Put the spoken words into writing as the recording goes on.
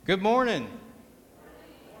Good morning.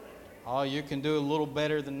 Oh, you can do a little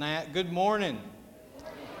better than that. Good morning.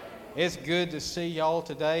 It's good to see y'all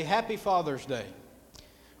today. Happy Father's Day.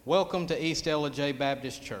 Welcome to East Ellijay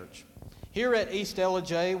Baptist Church. Here at East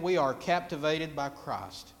Ellijay, we are captivated by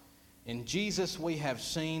Christ. In Jesus, we have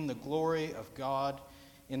seen the glory of God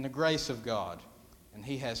in the grace of God, and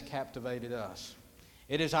He has captivated us.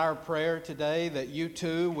 It is our prayer today that you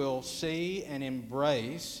too will see and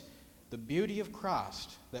embrace the beauty of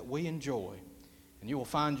Christ that we enjoy, and you will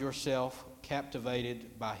find yourself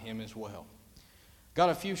captivated by Him as well. Got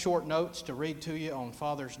a few short notes to read to you on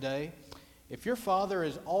Father's Day. If your Father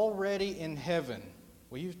is already in heaven,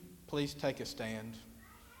 will you please take a stand?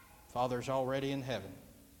 Father's already in heaven.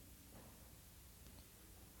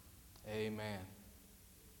 Amen.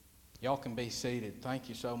 Y'all can be seated. Thank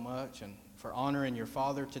you so much and for honoring your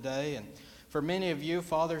Father today. And for many of you,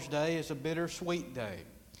 Father's Day is a bittersweet day.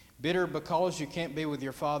 Bitter because you can't be with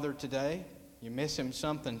your Father today. You miss Him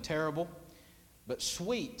something terrible. But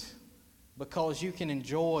sweet because you can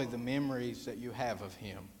enjoy the memories that you have of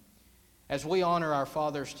Him. As we honor our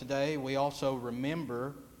fathers today, we also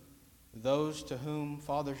remember those to whom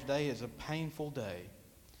Father's Day is a painful day.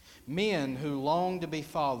 Men who long to be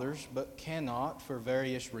fathers but cannot for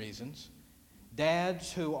various reasons.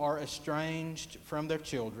 Dads who are estranged from their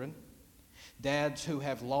children. Dads who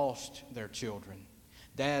have lost their children.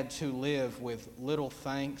 Dads who live with little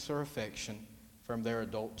thanks or affection from their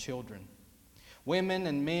adult children. Women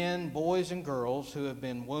and men, boys and girls who have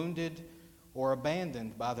been wounded or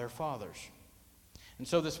abandoned by their fathers. And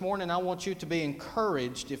so this morning I want you to be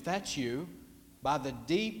encouraged, if that's you, by the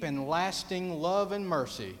deep and lasting love and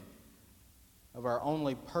mercy of our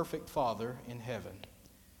only perfect Father in heaven.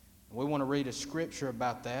 We want to read a scripture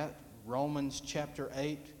about that, Romans chapter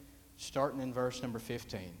 8, starting in verse number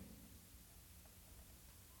 15.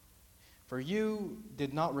 For you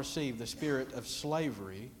did not receive the spirit of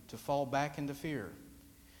slavery to fall back into fear,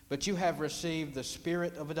 but you have received the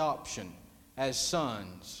spirit of adoption as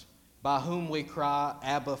sons, by whom we cry,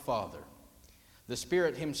 Abba, Father. The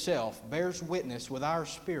Spirit Himself bears witness with our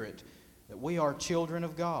spirit that we are children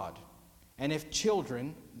of God, and if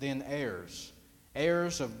children, then heirs,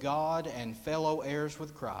 heirs of God and fellow heirs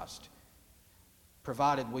with Christ,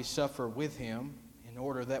 provided we suffer with Him in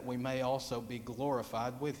order that we may also be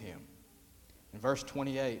glorified with Him. In verse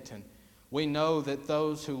 28, and we know that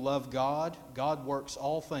those who love God, God works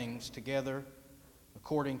all things together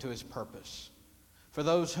according to His purpose. For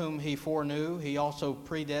those whom He foreknew, He also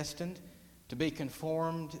predestined to be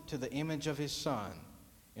conformed to the image of His Son,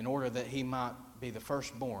 in order that He might be the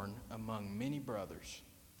firstborn among many brothers.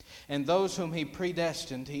 And those whom He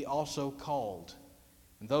predestined, He also called.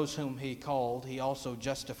 And those whom He called, He also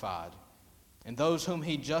justified. And those whom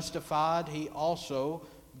He justified, He also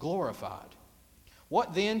glorified.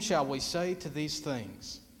 What then shall we say to these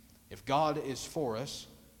things? If God is for us,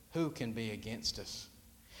 who can be against us?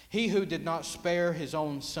 He who did not spare His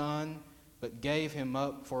own Son, but gave Him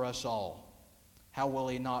up for us all, how will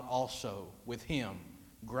He not also with Him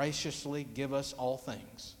graciously give us all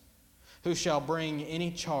things? Who shall bring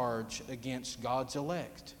any charge against God's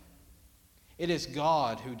elect? It is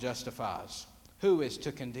God who justifies. Who is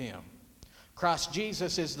to condemn? Christ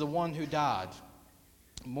Jesus is the one who died.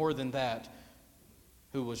 More than that,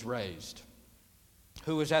 who was raised,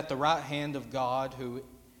 who is at the right hand of God, who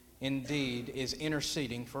indeed is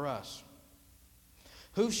interceding for us.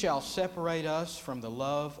 Who shall separate us from the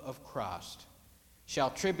love of Christ? Shall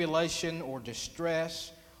tribulation or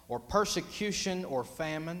distress or persecution or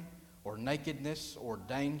famine or nakedness or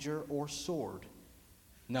danger or sword?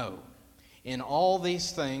 No, in all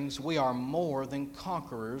these things we are more than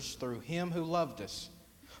conquerors through Him who loved us.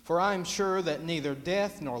 For I am sure that neither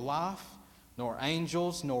death nor life, nor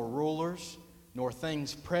angels, nor rulers, nor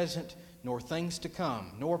things present, nor things to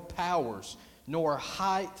come, nor powers, nor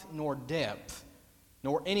height, nor depth,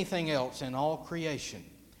 nor anything else in all creation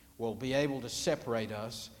will be able to separate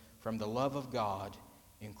us from the love of God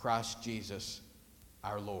in Christ Jesus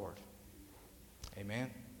our Lord.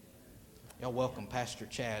 Amen. Y'all welcome Pastor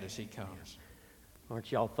Chad as he comes.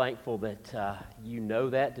 Aren't y'all thankful that you know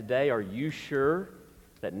that today? Are you sure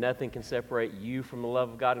that nothing can separate you from the love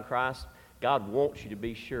of God in Christ? God wants you to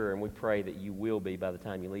be sure, and we pray that you will be by the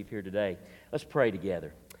time you leave here today. Let's pray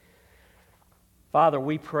together. Father,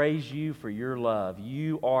 we praise you for your love.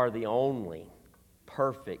 You are the only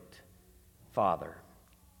perfect Father.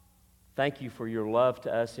 Thank you for your love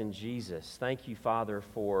to us in Jesus. Thank you, Father,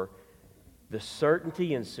 for the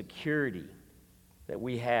certainty and security that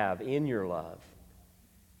we have in your love.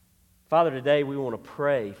 Father, today we want to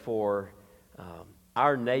pray for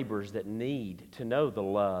our neighbors that need to know the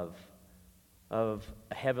love of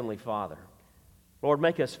a heavenly Father. Lord,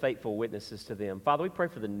 make us faithful witnesses to them. Father, we pray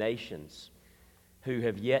for the nations who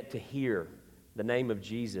have yet to hear the name of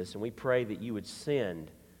Jesus, and we pray that you would send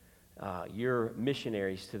your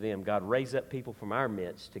missionaries to them. God, raise up people from our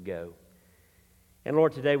midst to go. And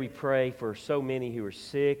Lord, today we pray for so many who are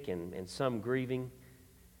sick and some grieving.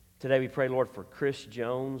 Today we pray, Lord, for Chris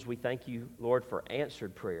Jones. We thank you, Lord, for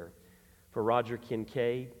answered prayer for Roger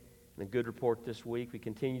Kincaid and a good report this week. We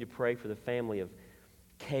continue to pray for the family of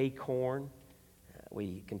Kay Korn.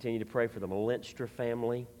 We continue to pray for the Malenstra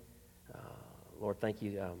family. Lord, thank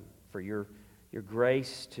you for your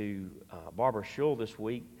grace to Barbara Schull this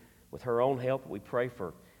week with her own help. We pray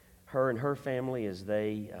for her and her family as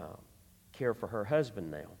they care for her husband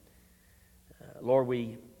now. Lord,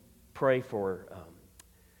 we pray for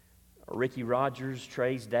Ricky Rogers,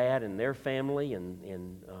 Trey's dad, and their family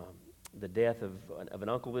and the death of an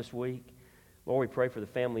uncle this week. Lord, we pray for the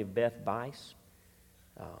family of Beth Bice.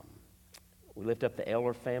 We lift up the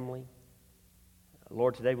Eller family.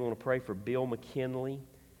 Lord, today we want to pray for Bill McKinley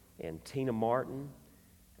and Tina Martin,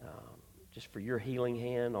 just for your healing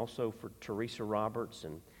hand, also for Teresa Roberts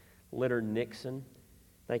and Leonard Nixon.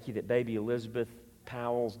 Thank you that baby Elizabeth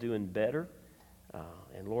Powell's doing better.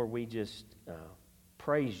 And Lord, we just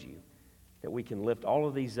praise you that we can lift all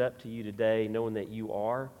of these up to you today, knowing that you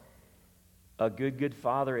are a good, good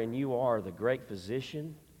Father, and you are the great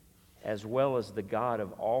physician, as well as the God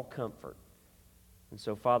of all comfort. And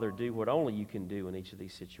so, Father, do what only you can do in each of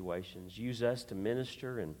these situations. Use us to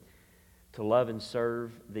minister and to love and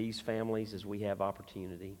serve these families as we have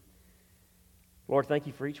opportunity. Lord, thank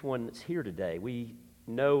you for each one that's here today. We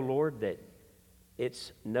know, Lord, that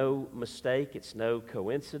it's no mistake, it's no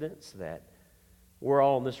coincidence that we're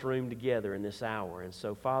all in this room together in this hour. And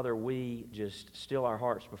so, Father, we just still our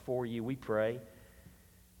hearts before you. We pray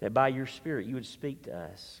that by your Spirit you would speak to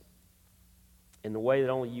us in the way that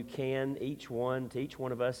only you can, to each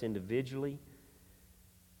one of us individually,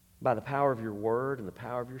 by the power of your word and the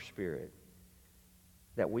power of your Spirit,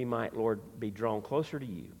 that we might, Lord, be drawn closer to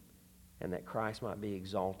you and that Christ might be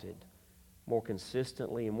exalted more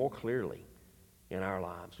consistently and more clearly in our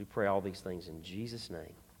lives. We pray all these things in Jesus'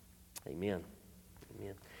 name. Amen.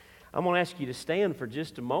 Amen. I'm going to ask you to stand for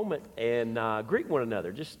just a moment and greet one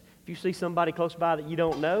another. Just if you see somebody close by that you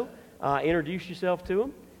don't know, introduce yourself to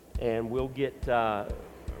them. And we'll get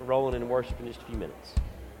rolling in worship in just a few minutes.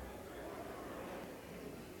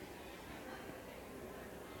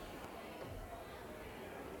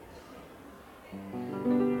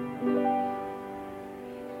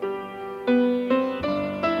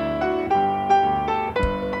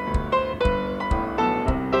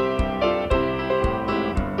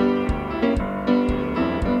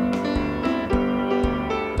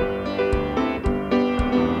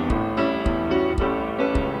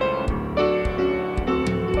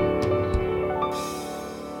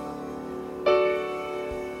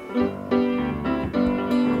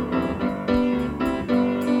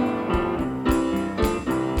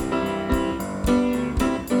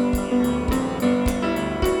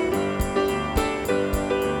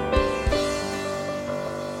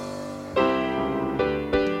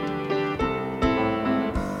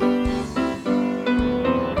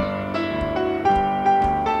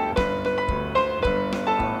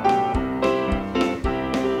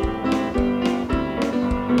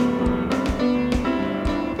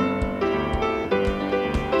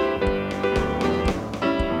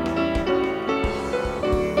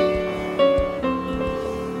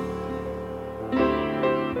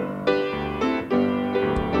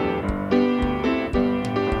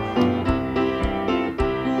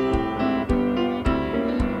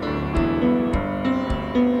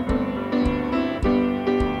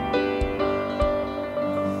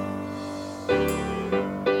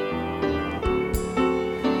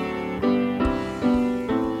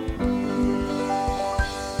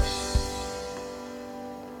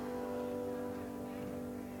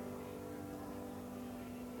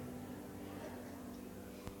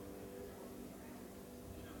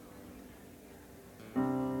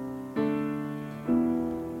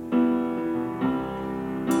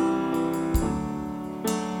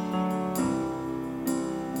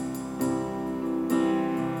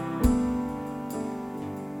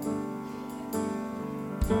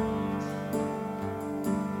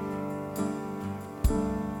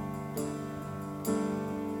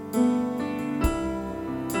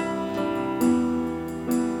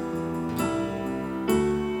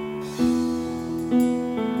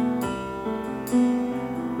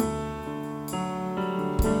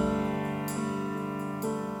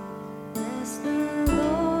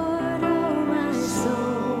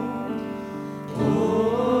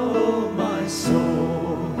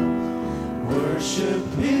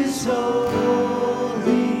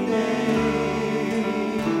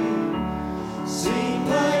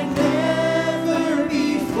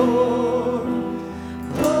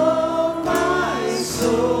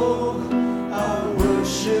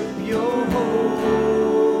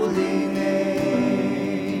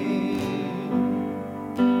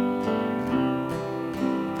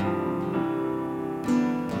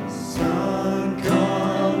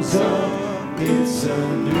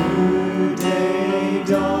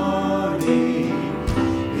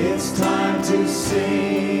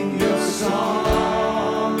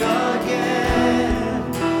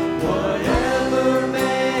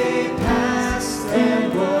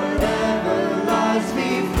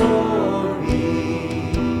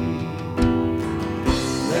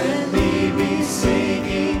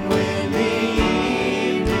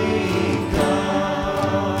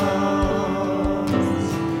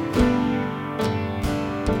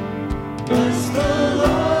 Bless the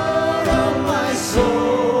Lord, oh my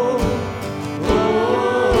soul.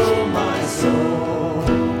 Oh,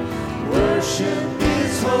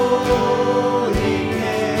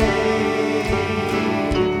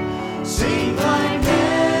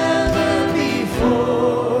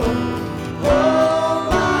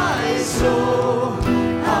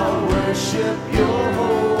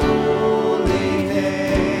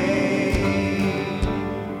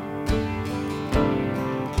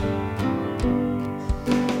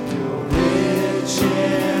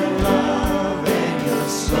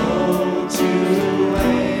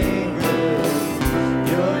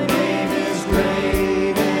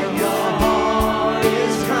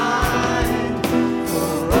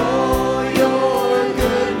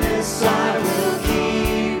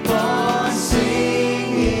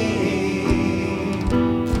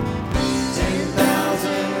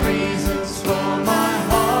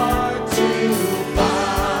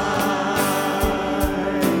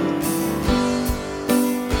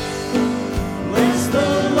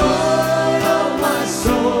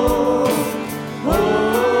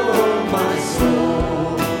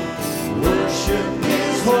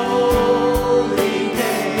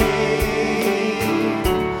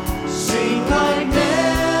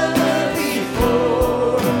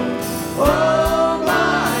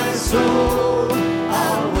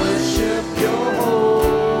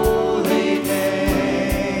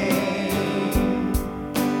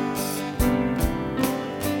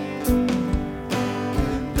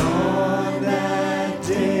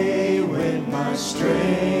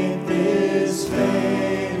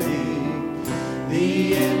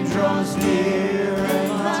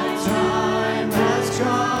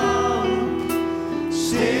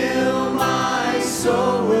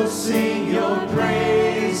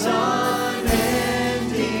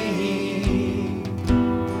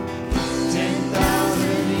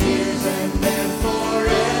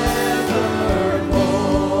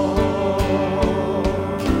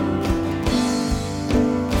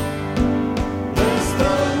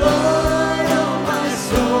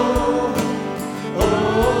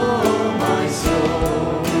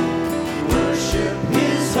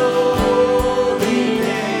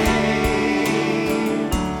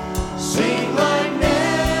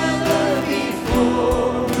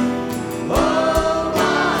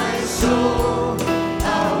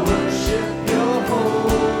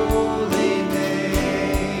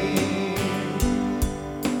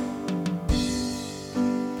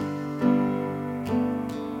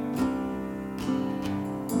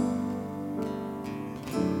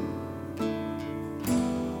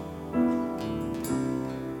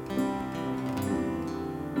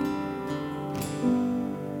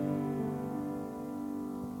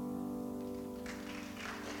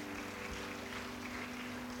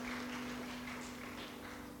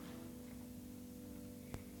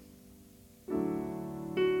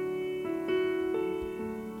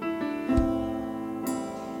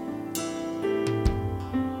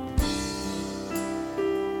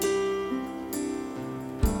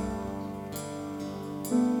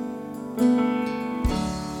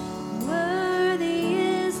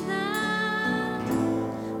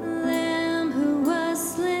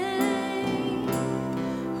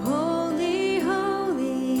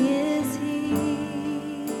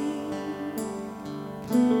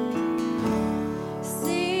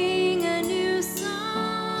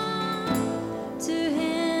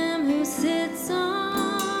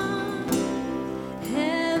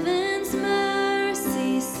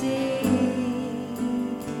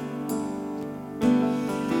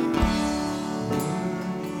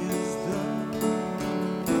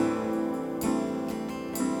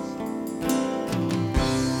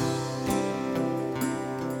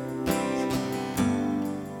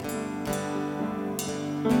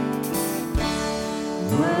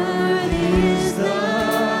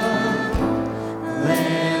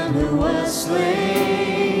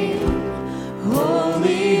 slain.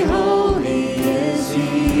 Holy, holy is He.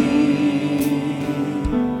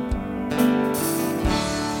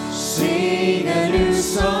 Sing a new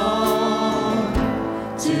song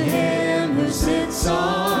to Him who sits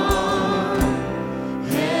on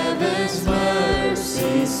heaven's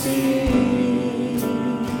mercy seat.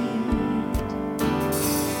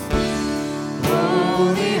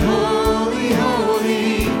 Holy, holy, holy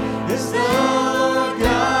is the Lord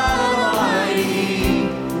God Almighty,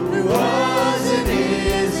 who was and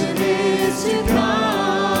is to come.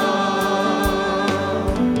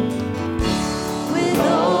 With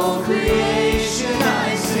all creation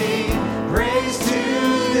I sing praise to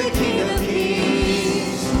the King of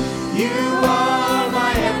Kings. You are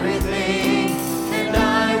my everything, and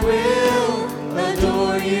I will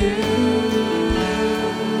adore you.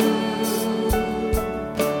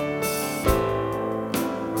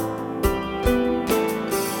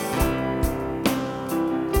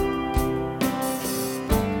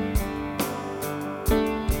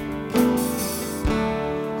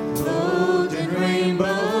 Clothed in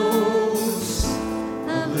rainbows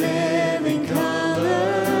of living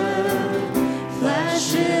color,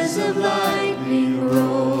 flashes of lightning,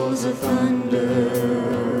 rolls of thunder.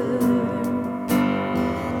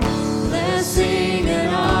 Blessing and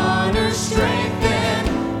honor, strength and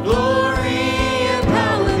glory and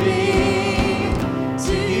power be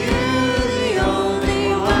to you, the only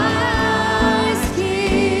wise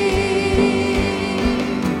King.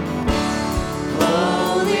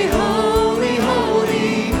 Holy, holy,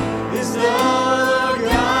 holy is the Lord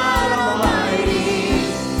God Almighty,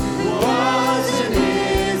 who was and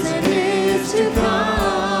is to come.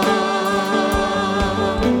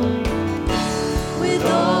 With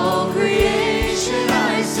all creation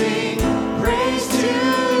I sing praise to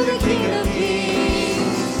the King of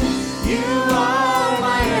Kings. You are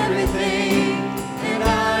my everything, and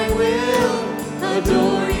I will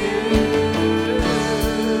adore you.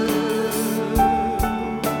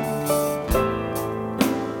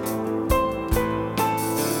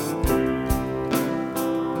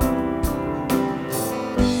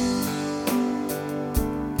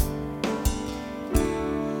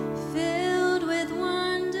 Filled with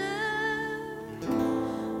wonder,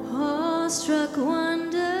 awestruck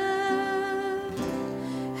wonder,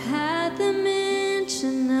 at the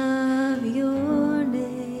mention of your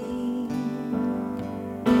name.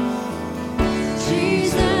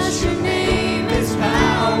 Jesus, your name is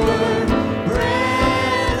power,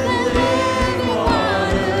 breath and living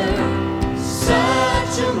water.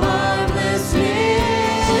 Such a marvelous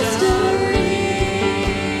mystery.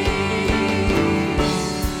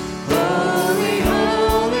 Holy,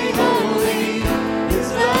 holy, holy is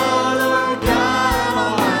the Lord God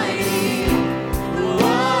Almighty, who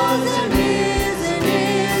was and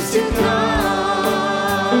is to come.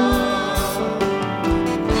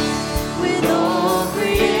 With all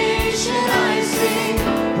creation I sing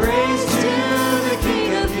praise to the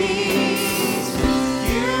King of Kings.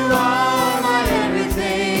 You are my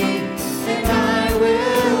everything, and I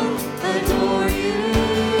will adore you.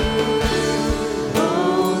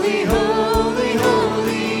 Holy, holy,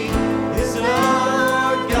 holy is the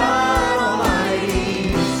Lord God Almighty,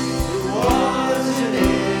 who was and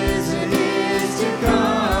is to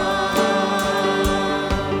come.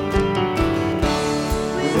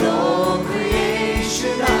 With all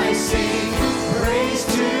creation I sing praise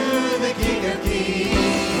to the King of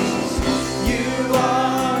Kings. You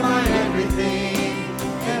are my everything,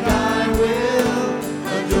 and I will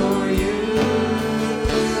adore you.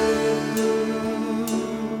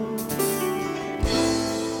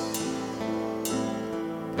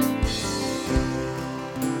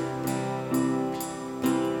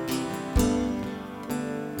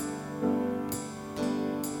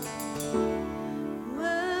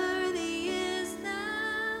 Worthy is the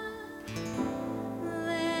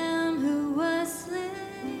Lamb who was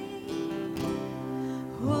slain.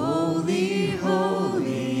 Holy,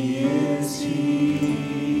 holy is He.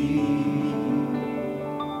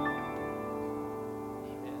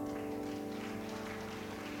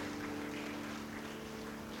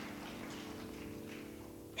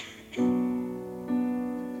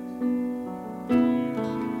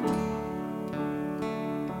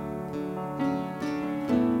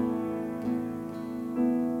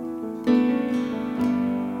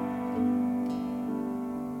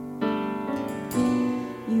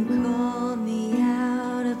 You called me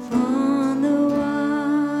out upon the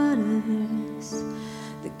waters,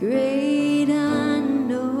 the great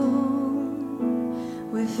unknown,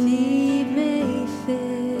 where feet may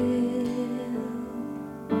fail.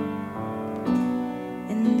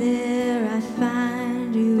 And there I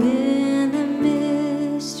find you in the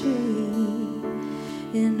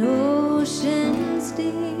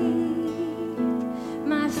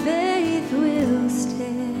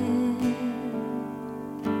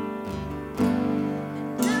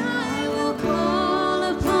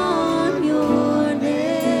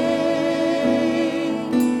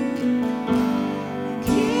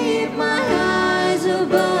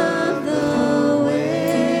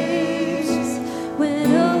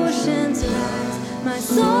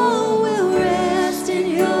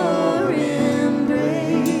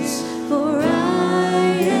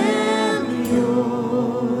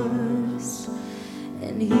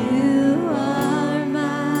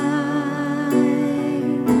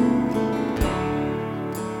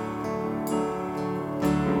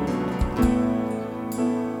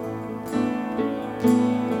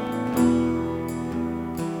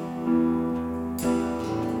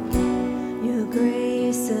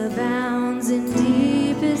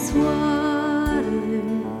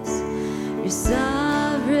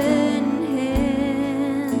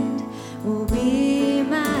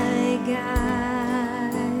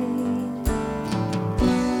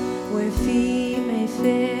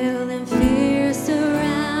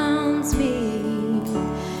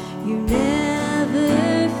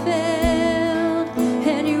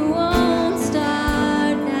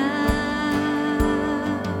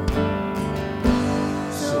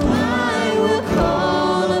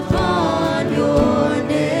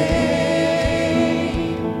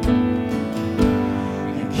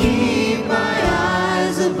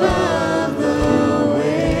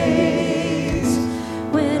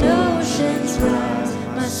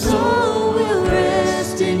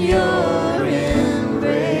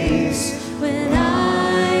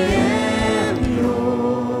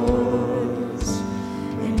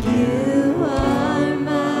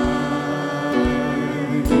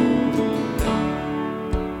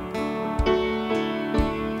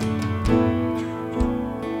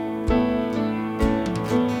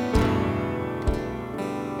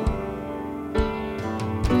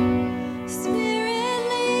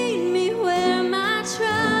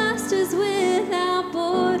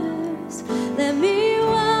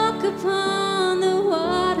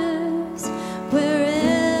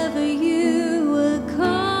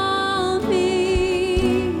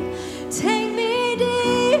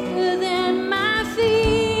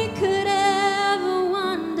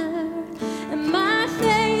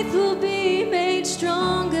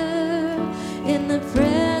in the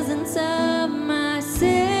presence of my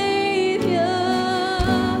Savior.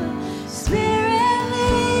 Spirit,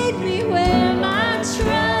 lead me where my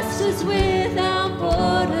trust is without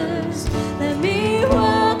borders. Let me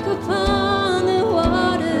walk upon the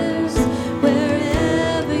waters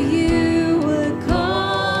wherever you would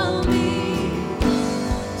call me.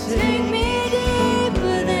 Take me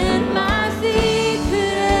deeper than my feet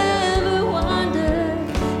could ever wander,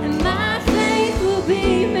 and my faith will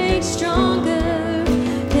be made stronger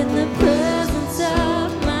in the presence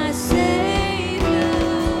of my Savior.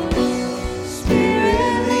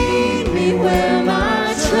 Spirit, lead me where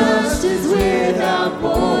my trust is without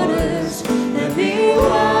borders. Let me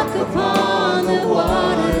walk upon the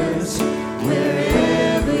waters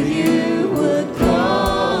wherever you would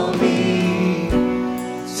call me.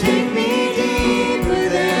 Take me deeper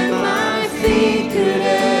than my feet could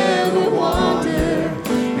ever wander,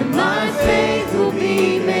 and my faith will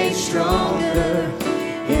be made stronger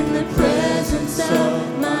in the presence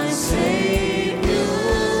of my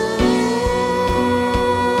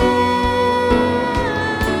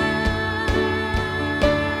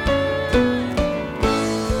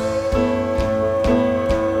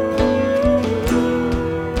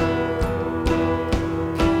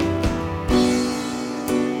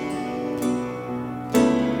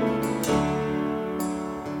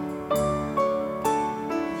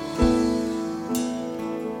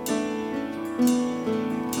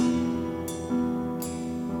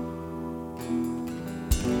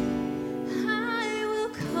I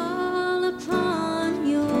will call upon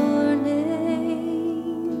your name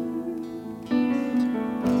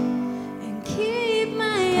and keep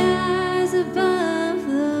my eyes above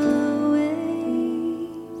the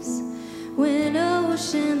waves. When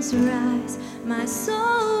oceans rise, my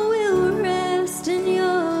soul will rest in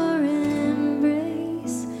your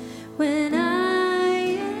embrace. When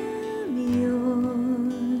I am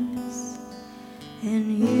yours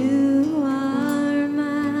and you are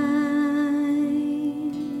mine.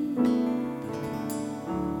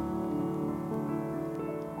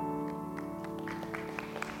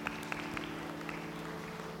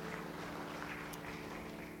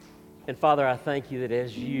 And Father, I thank you that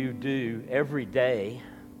as you do every day,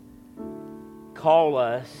 call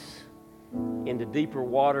us into deeper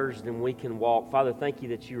waters than we can walk. Father, thank you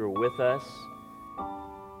that you are with us.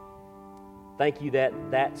 Thank you that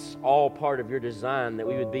that's all part of your design, that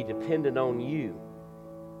we would be dependent on you,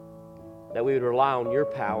 that we would rely on your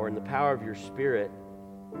power and the power of your Spirit.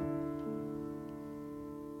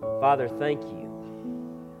 Father, thank you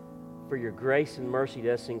for your grace and mercy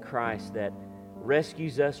to us in Christ that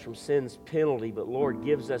rescues us from sin's penalty, but Lord,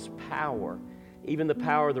 gives us power, even the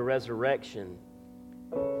power of the resurrection,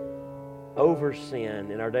 over sin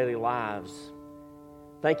in our daily lives.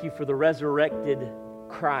 Thank you for the resurrected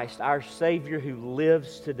Christ, our Savior who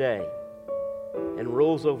lives today and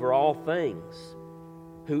rules over all things,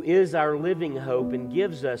 who is our living hope and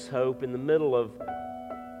gives us hope in the middle of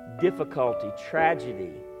difficulty,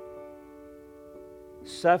 tragedy,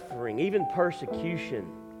 suffering, even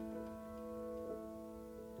persecution.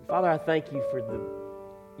 Father, I thank you for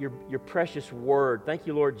your precious word. Thank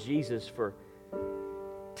you, Lord Jesus, for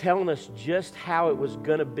telling us just how it was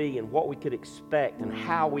going to be and what we could expect and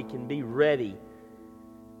how we can be ready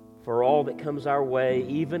for all that comes our way,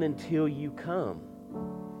 even until you come.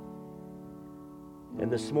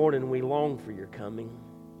 And this morning we long for your coming.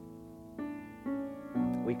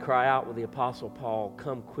 We cry out with the Apostle Paul,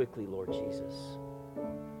 "Come quickly, Lord Jesus."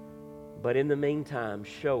 But in the meantime,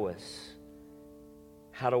 show us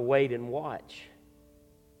how to wait and watch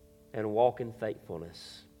and walk in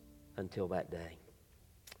faithfulness until that day.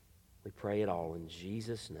 We pray it all in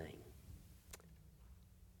Jesus' name.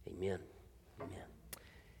 Amen. Amen.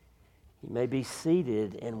 You may be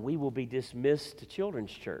seated, and we will be dismissed to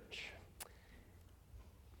Children's Church.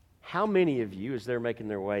 How many of you, as they're making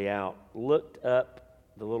their way out, looked up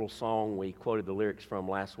the little song we quoted the lyrics from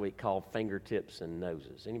last week called Fingertips and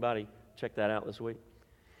Noses? Anybody check that out this week?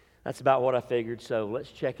 That's about what I figured, so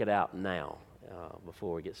let's check it out now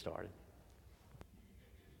before we get started.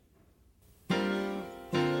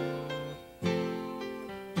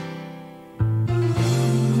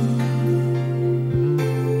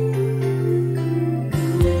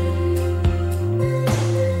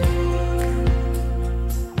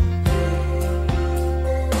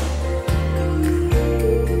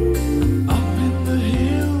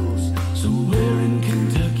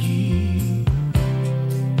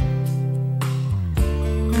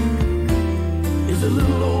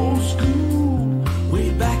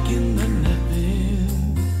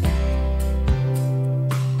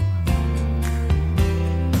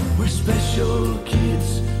 Special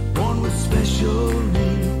kids born with special special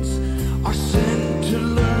needs are sent to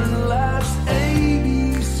learn life's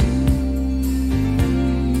ABCs.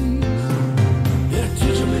 Their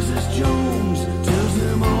teacher, Mrs. Jones, tells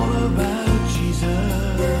them all about Jesus.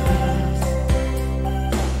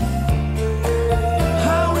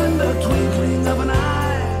 How in the twinkling of an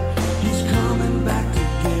eye, he's coming back to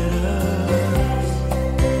get us.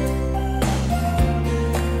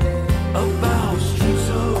 About streets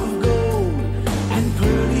of gold and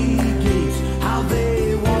pearly gates, how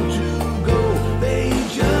they want to go, they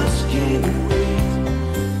just can't wait.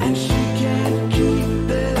 And she can't keep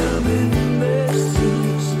them in their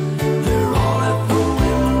seats. They're all at the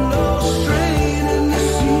window, straining to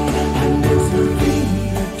see. And it's the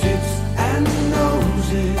fingertips and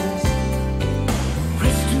noses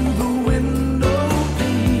pressed to the window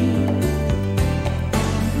pane.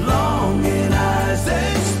 Longing eyes,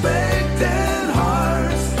 expectant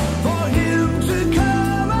hearts for him to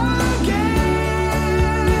come again.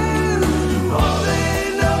 All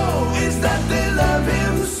they know is that they love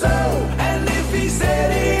him so, and if he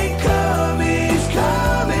said he'd come, he's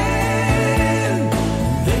coming.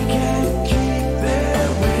 They can't keep their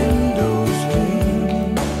windows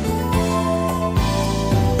clean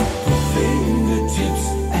for fingertips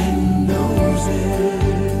and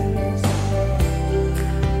noses.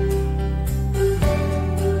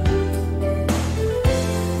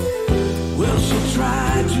 Well, she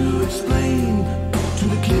tried to explain to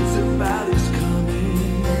the kids about his coming.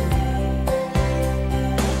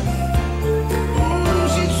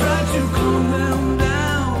 She tried to calm them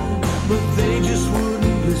down, but they just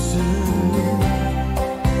wouldn't listen.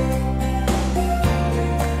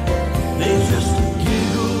 They just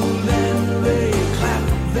giggled and they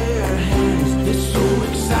clapped their hands. They're so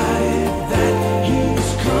excited that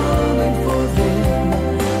he's coming for them.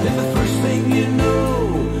 Then the first thing you know,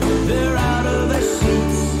 they're out of their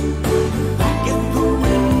seats, back at the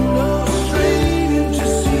window, straining to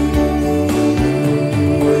see.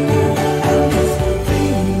 And it's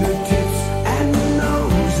fingertips and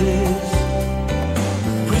noses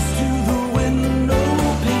pressed to the window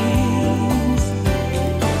panes.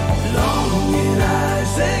 Longing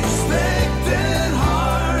eyes, expectant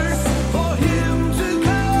hearts for him to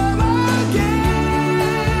come again.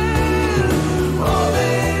 All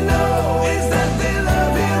they know is that they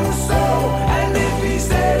love him so, and if he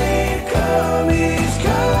said he'd come, he's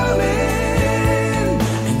coming.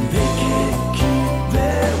 And they can't keep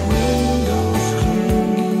their windows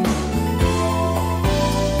clean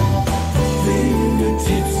for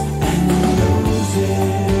fingertips and noses.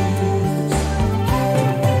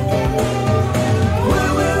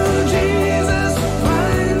 Where will Jesus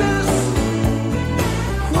find us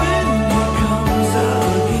when he comes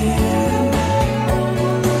again?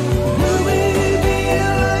 Will we be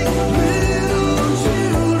like little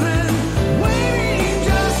children waiting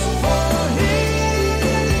just for him?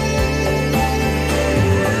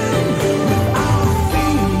 With our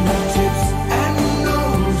fingertips and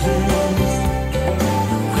noses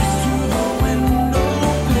pressed to the window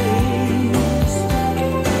panes.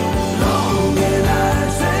 Longing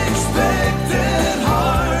eyes, expectant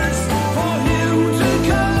hearts for him to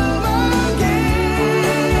come again.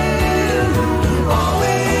 All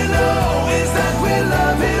we know is that we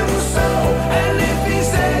love him so, and if he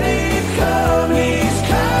said he'd come, he's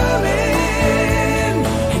coming. And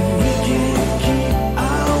we can't keep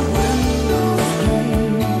our windows clean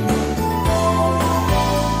for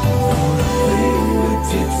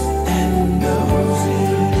fingertips and noses.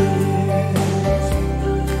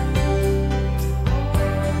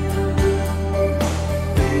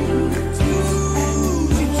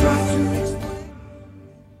 She tried to explain.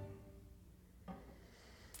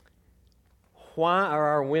 Why are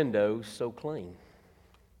our windows so clean?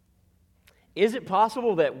 Is it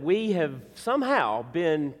possible that we have somehow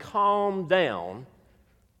been calmed down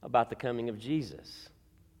about the coming of Jesus?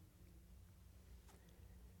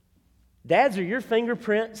 Dads, are your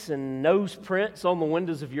fingerprints and nose prints on the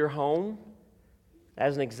windows of your home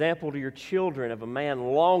as an example to your children of a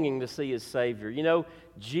man longing to see his Savior? You know,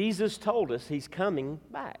 Jesus told us he's coming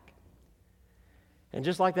back. And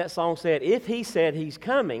just like that song said, if he said he's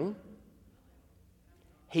coming,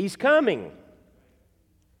 he's coming.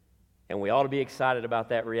 And we ought to be excited about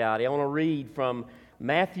that reality. I want to read from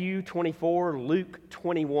Matthew 24, Luke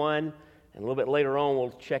 21, and a little bit later on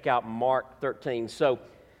we'll check out Mark 13. So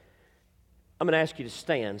I'm going to ask you to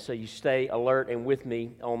stand so you stay alert and with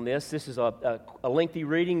me on this. This is a lengthy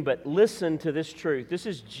reading, but listen to this truth. This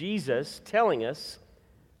is Jesus telling us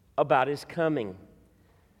about his coming.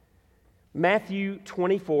 Matthew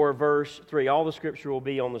 24, verse 3. All the scripture will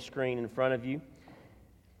be on the screen in front of you.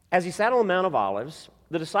 As he sat on the Mount of Olives,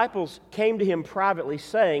 the disciples came to him privately,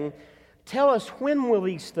 saying, "Tell us, when will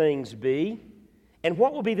these things be? And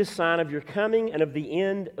what will be the sign of your coming and of the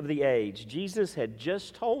end of the age?" Jesus had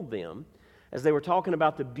just told them, as they were talking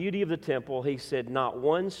about the beauty of the temple, he said, "Not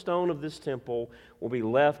one stone of this temple will be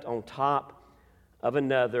left on top of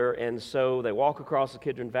another." And so they walk across the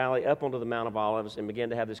Kidron Valley up onto the Mount of Olives and begin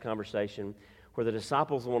to have this conversation where the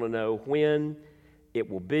disciples want to know when it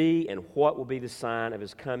will be and what will be the sign of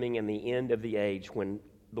his coming and the end of the age, when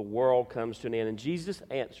the world comes to an end. And Jesus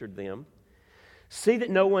answered them, "See that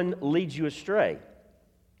no one leads you astray.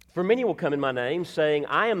 For many will come in my name, saying,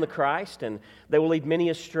 'I am the Christ,' and they will lead many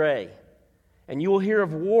astray. And you will hear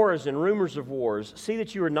of wars and rumors of wars. See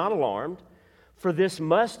that you are not alarmed, for this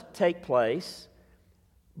must take place,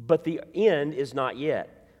 but the end is not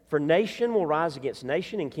yet. For nation will rise against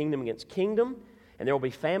nation and kingdom against kingdom, and there will be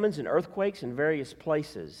famines and earthquakes in various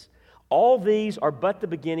places. All these are but the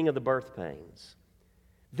beginning of the birth pains.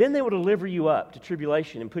 Then they will deliver you up to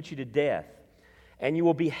tribulation and put you to death, and you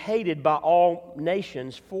will be hated by all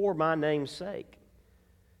nations for my name's sake.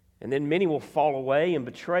 And then many will fall away and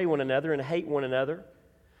betray one another and hate one another.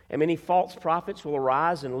 And many false prophets will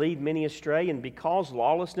arise and lead many astray. And because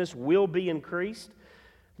lawlessness will be increased,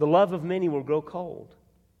 the love of many will grow cold.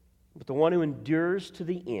 But the one who endures to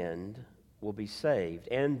the end will be saved.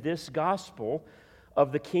 And this gospel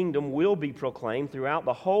of the kingdom will be proclaimed throughout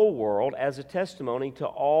the whole world as a testimony to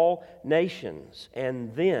all nations.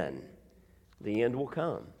 And then the end will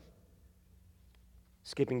come."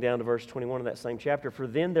 Skipping down to verse 21 of that same chapter, "For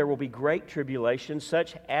then there will be great tribulation,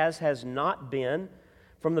 such as has not been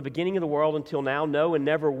from the beginning of the world until now, no, and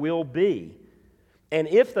never will be. And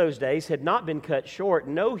if those days had not been cut short,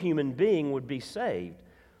 no human being would be saved.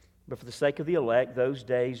 But for the sake of the elect, those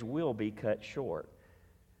days will be cut short.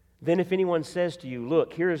 Then if anyone says to you,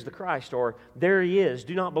 'Look, here is the Christ,' or 'There he is,'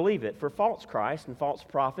 do not believe it. For false Christs and false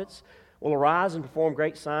prophets will arise and perform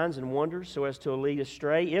great signs and wonders so as to lead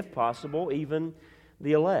astray, if possible, even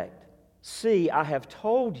the elect. See, I have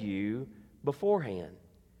told you beforehand.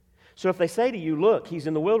 So if they say to you, 'Look, he's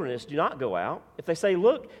in the wilderness,' do not go out. If they say,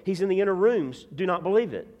 'Look, he's in the inner rooms,' do not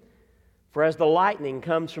believe it. For as the lightning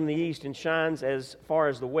comes from the east and shines as far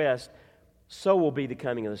as the west, so will be the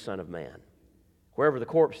coming of the Son of Man. Wherever the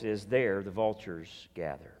corpse is, there the vultures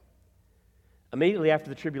gather. Immediately after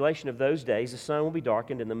the tribulation of those days, the sun will be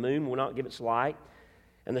darkened, and the moon will not give its light,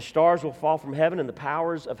 and the stars will fall from heaven, and the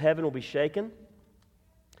powers of heaven will be shaken.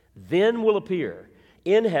 Then will appear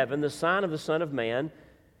in heaven the sign of the Son of Man,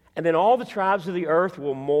 and then all the tribes of the earth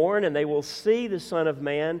will mourn, and they will see the Son of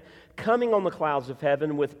Man coming on the clouds of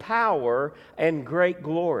heaven with power and great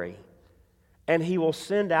glory. And he will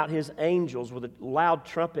send out his angels with a loud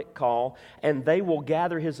trumpet call, and they will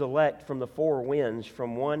gather his elect from the four winds,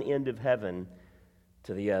 from one end of heaven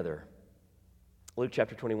to the other." Luke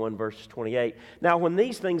chapter 21, verse 28. "Now when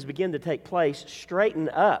these things begin to take place, straighten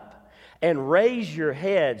up and raise your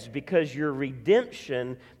heads, because your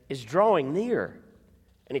redemption is drawing near."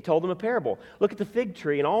 And he told them a parable. "Look at the fig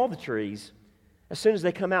tree and all the trees. As soon as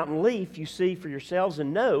they come out in leaf, you see for yourselves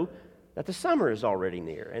and know that the summer is already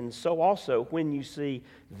near. And so also, when you see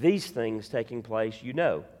these things taking place, you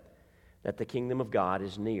know that the kingdom of God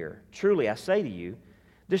is near. Truly, I say to you,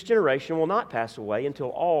 this generation will not pass away until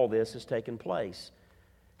all this has taken place.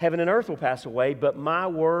 Heaven and earth will pass away, but my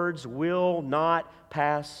words will not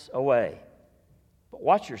pass away. But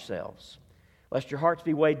watch yourselves, lest your hearts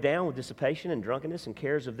be weighed down with dissipation and drunkenness and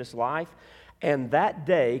cares of this life, and that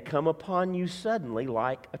day come upon you suddenly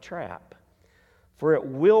like a trap. For it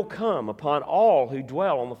will come upon all who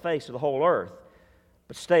dwell on the face of the whole earth.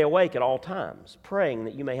 But stay awake at all times, praying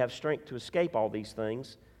that you may have strength to escape all these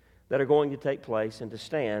things that are going to take place and to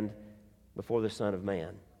stand before the Son of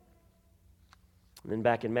Man." And then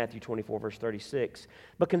back in Matthew 24, verse 36,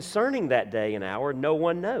 "But concerning that day and hour, no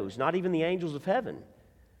one knows, not even the angels of heaven,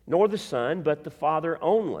 nor the Son, but the Father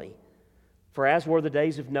only. For as were the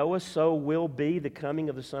days of Noah, so will be the coming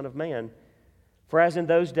of the Son of Man. For as in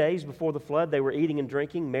those days before the flood, they were eating and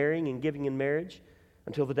drinking, marrying and giving in marriage,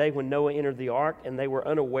 until the day when Noah entered the ark, and they were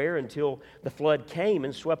unaware until the flood came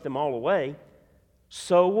and swept them all away,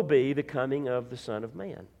 so will be the coming of the Son of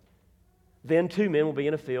Man. Then 2 men will be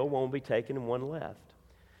in a field, one will be taken and one left.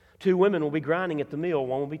 2 women will be grinding at the mill,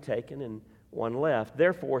 one will be taken and one left.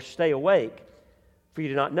 Therefore stay awake, for you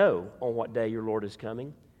do not know on what day your Lord is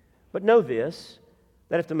coming. But know this,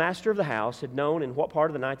 that if the master of the house had known in what part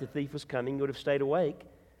of the night the thief was coming, he would have stayed awake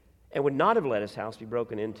and would not have let his house be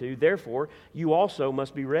broken into. Therefore you also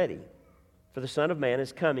must be ready, for the Son of Man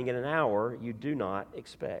is coming at an hour you do not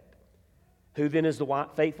expect. Who then is the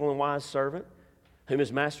faithful and wise servant, whom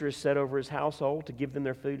his master has set over his household to give them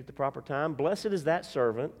their food at the proper time. Blessed is that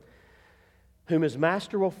servant whom his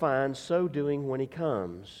master will find so doing when he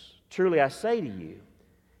comes. Truly I say to you,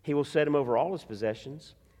 he will set him over all his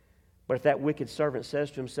possessions. But if that wicked servant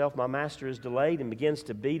says to himself, my master is delayed, and begins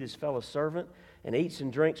to beat his fellow servant, and eats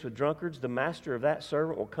and drinks with drunkards, the master of that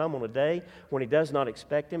servant will come on a day when he does not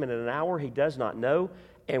expect him, and in an hour he does not know,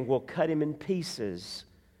 and will cut him in pieces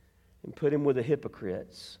and put him with the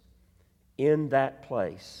hypocrites. In that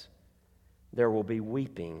place there will be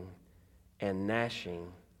weeping and gnashing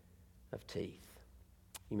of teeth.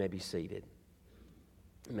 You may be seated.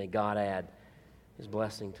 And may God add His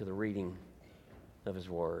blessing to the reading of His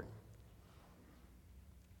Word.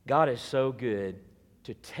 God is so good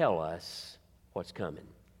to tell us what's coming.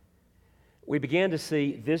 We began to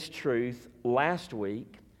see this truth last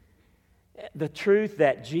week, the truth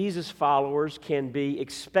that Jesus' followers can be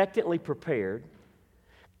expectantly prepared,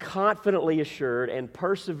 confidently assured, and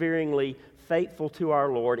perseveringly faithful to our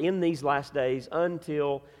Lord in these last days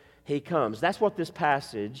until He comes. That's what this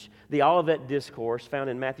passage, the Olivet Discourse found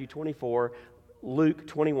in Matthew 24, Luke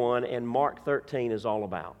 21, and Mark 13 is all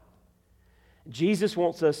about. Jesus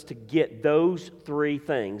wants us to get those three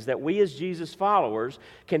things, that we as Jesus followers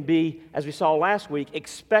can be, as we saw last week,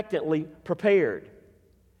 expectantly prepared.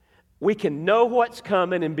 We can know what's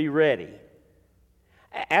coming and be ready.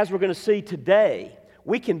 As we're going to see today,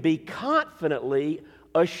 we can be confidently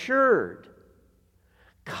assured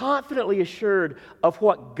of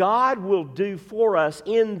what God will do for us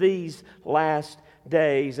in these last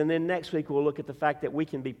days. And then next week we'll look at the fact that we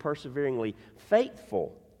can be perseveringly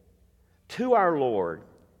faithful to our Lord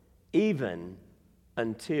even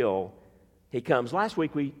until He comes. Last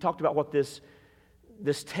week we talked about what this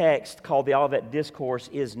text called the Olivet Discourse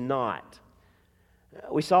is not.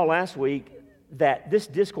 We saw last week that this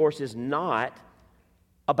discourse is not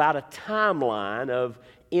about a timeline of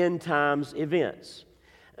end times events.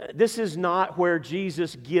 This is not where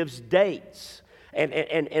Jesus gives dates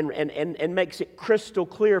and makes it crystal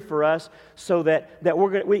clear for us so that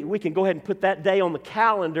we can go ahead and put that day on the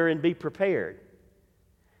calendar and be prepared.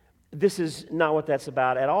 This is not what that's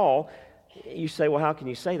about at all. You say, well, how can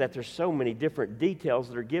you say that? There's so many different details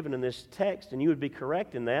that are given in this text, and you would be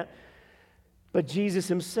correct in that. But Jesus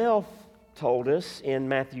Himself told us in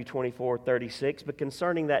Matthew 24:36, but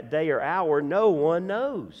concerning that day or hour, no one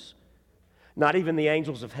knows. Not even the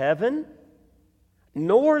angels of heaven,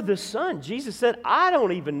 nor the Son. Jesus said, I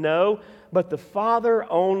don't even know, but the Father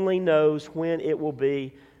only knows when it will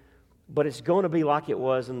be. But it's going to be like it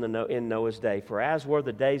was in Noah's day. For as were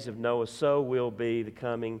the days of Noah, so will be the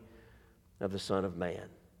coming of the Son of Man.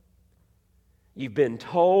 You've been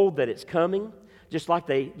told that it's coming. Just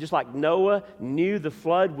like Noah knew the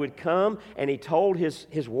flood would come, and he told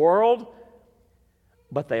his world,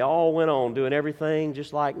 but they all went on doing everything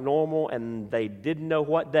just like normal, and they didn't know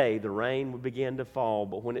what day the rain would begin to fall.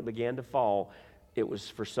 But when it began to fall, it was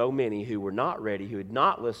for so many who were not ready, who had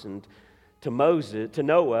not listened to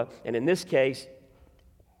Noah, and in this case,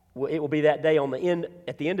 it will be that day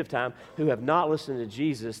at the end of time, who have not listened to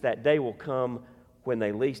Jesus. That day will come when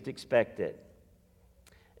they least expect it.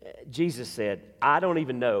 Jesus said, I don't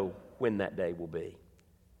even know when that day will be.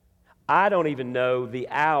 I don't even know the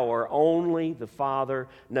hour. Only the Father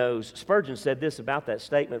knows. Spurgeon said this about that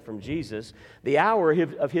statement from Jesus. The hour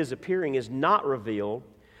of His appearing is not revealed,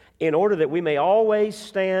 in order that we may always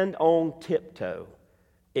stand on tiptoe,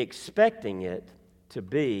 expecting it to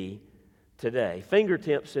be today.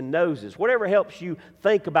 Fingertips and noses, whatever helps you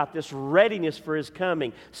think about this readiness for His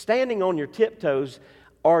coming, standing on your tiptoes.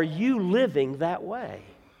 Are you living that way?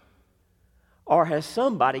 Or has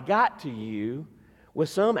somebody got to you with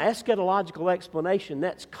some eschatological explanation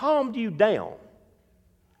that's calmed you down,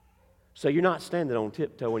 so you're not standing on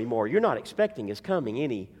tiptoe anymore? You're not expecting His coming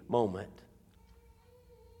any moment.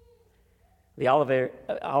 The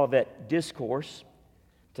Olivet Discourse,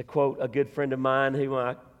 to quote a good friend of mine who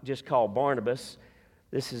I just call Barnabas,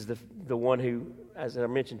 this is the one who, as I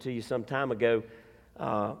mentioned to you some time ago,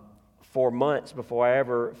 for months before I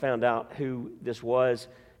ever found out who this was,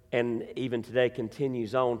 and even today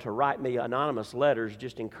continues on to write me anonymous letters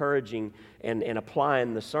just encouraging and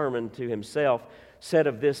applying the sermon to himself, said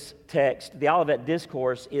of this text, the Olivet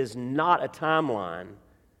Discourse is not a timeline,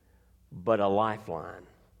 but a lifeline.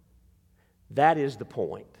 That is the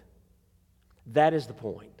point. That is the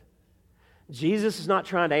point. Jesus is not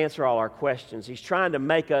trying to answer all our questions. He's trying to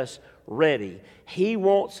make us ready. He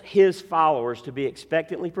wants His followers to be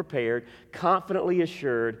expectantly prepared, confidently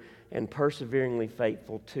assured, and perseveringly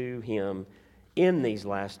faithful to Him in these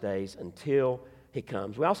last days until He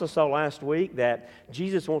comes. We also saw last week that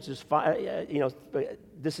Jesus wants his,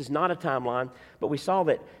 this is not a timeline, but we saw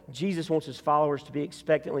that Jesus wants his followers to be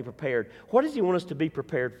expectantly prepared. What does he want us to be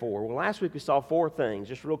prepared for? Well, last week we saw 4 things.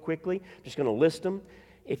 Just real quickly, just going to list them.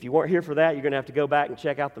 If you weren't here for that, you're going to have to go back and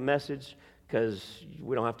check out the message because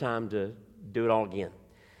we don't have time to do it all again.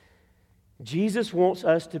 Jesus wants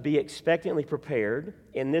us to be expectantly prepared,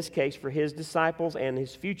 in this case for his disciples and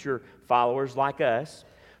his future followers like us.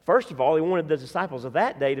 First of all, he wanted the disciples of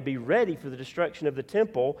that day to be ready for the destruction of the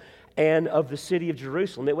temple and of the city of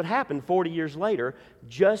Jerusalem. It would happen 40 years later,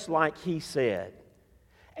 just like he said.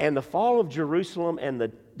 And the fall of Jerusalem and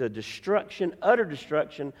the destruction, utter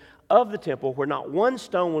destruction of the temple, where not one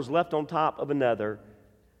stone was left on top of another,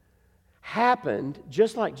 happened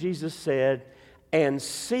just like Jesus said, and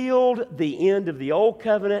sealed the end of the old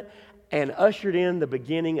covenant and ushered in the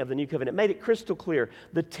beginning of the new covenant. It made it crystal clear.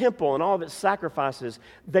 The temple and all of its sacrifices,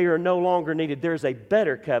 they are no longer needed. There's a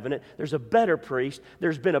better covenant. There's a better priest.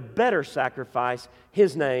 There's been a better sacrifice.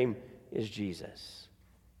 His name is Jesus.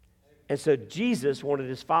 And so Jesus wanted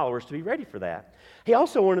his followers to be ready for that. He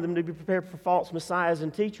also wanted them to be prepared for false messiahs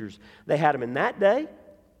and teachers. They had them in that day.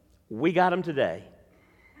 We got them today.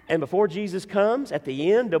 And before Jesus comes, at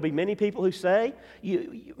the end, there'll be many people who say,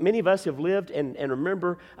 many of us have lived and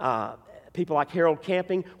remember people like Harold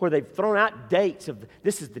Camping, where they've thrown out dates of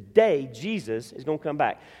this is the day Jesus is going to come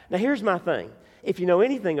back. Now, here's my thing. If you know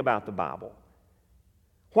anything about the Bible,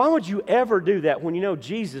 why would you ever do that when you know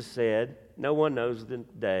Jesus said, no one knows the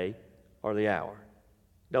day or the hour?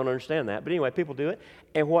 Don't understand that. But anyway, people do it.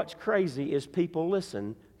 And what's crazy is people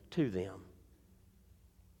listen to them.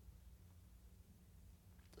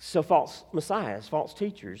 So false messiahs, false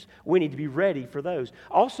teachers, we need to be ready for those.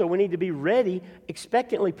 Also, we need to be ready,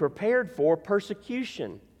 expectantly prepared for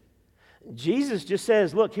persecution. Jesus just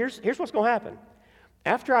says, look, here's what's going to happen.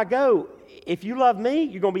 After I go, if you love me,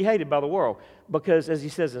 you're going to be hated by the world. Because as he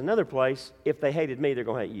says in another place, if they hated me, they're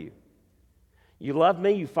going to hate you. You love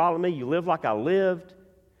me, you follow me, you live like I lived.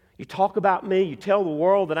 You talk about me, you tell the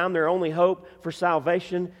world that I'm their only hope for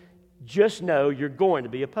salvation. Just know you're going to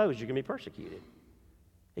be opposed. You're going to be persecuted.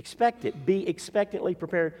 Expect it. Be expectantly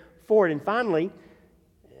prepared for it. And finally,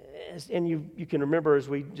 and you can remember as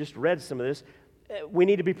we just read some of this, we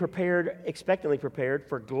need to be prepared, expectantly prepared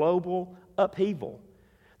for global upheaval.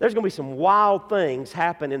 There's going to be some wild things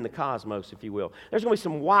happen in the cosmos, if you will. There's going to be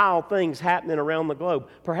some wild things happening around the globe.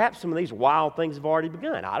 Perhaps some of these wild things have already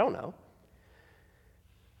begun. I don't know.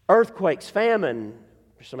 Earthquakes, famine,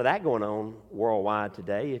 there's some of that going on worldwide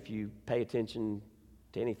today if you pay attention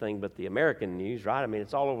to anything but the American news, right? I mean,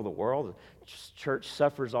 it's all over the world. The church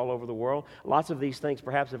suffers all over the world. Lots of these things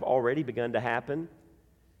perhaps have already begun to happen.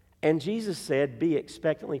 And Jesus said, be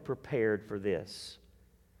expectantly prepared for this,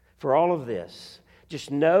 for all of this.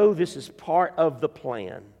 Just know this is part of the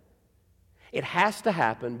plan. It has to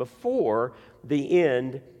happen before the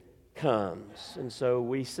end comes. And so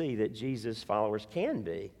we see that Jesus' followers can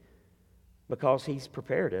be, because he's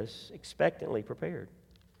prepared us, expectantly prepared.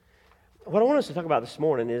 What I want us to talk about this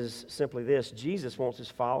morning is simply this. Jesus wants his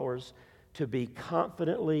followers to be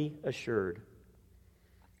confidently assured.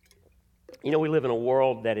 You know, we live in a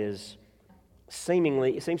world that is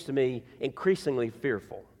seemingly, it seems to me, increasingly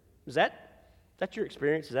fearful. Is that your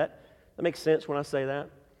experience? That makes sense when I say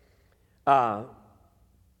that?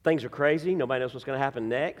 Things are crazy. Nobody knows what's going to happen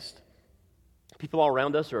next. People all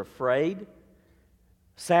around us are afraid.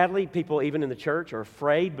 Sadly, people even in the church are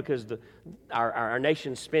afraid because our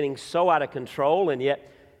nation's spinning so out of control, and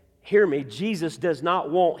yet, hear me, Jesus does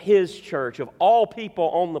not want his church, of all people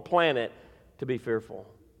on the planet, to be fearful.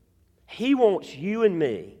 He wants you and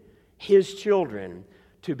me, his children,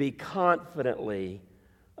 to be confidently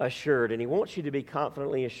assured, and he wants you to be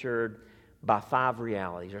confidently assured by 5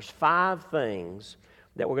 realities. There's 5 things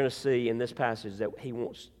that we're going to see in this passage that he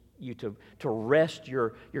wants you to rest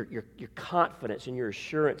your confidence and your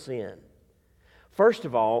assurance in. First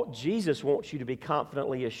of all, Jesus wants you to be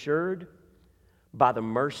confidently assured by the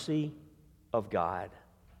mercy of God.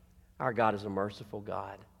 Our God is a merciful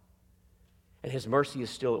God. And his mercy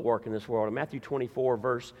is still at work in this world. In Matthew 24,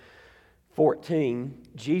 verse 14,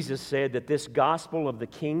 Jesus said that this gospel of the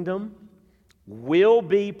kingdom will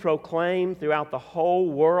be proclaimed throughout the whole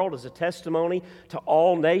world as a testimony to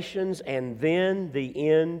all nations, and then the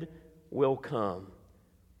end will come.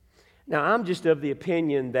 Now, I'm just of the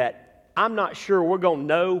opinion that I'm not sure we're going to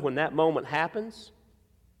know when that moment happens.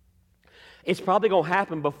 It's probably going to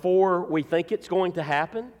happen before we think it's going to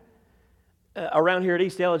happen. Around here at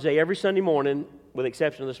East LJ, every Sunday morning, with the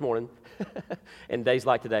exception of this morning, and days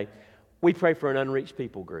like today, we pray for an unreached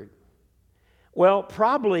people group. Well,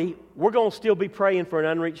 probably we're going to still be praying for an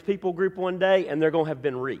unreached people group one day, and they're going to have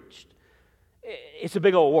been reached. It's a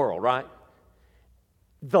big old world, right?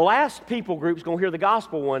 The last people group's going to hear the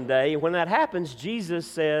gospel one day, and when that happens, Jesus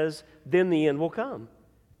says, then the end will come.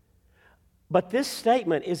 But this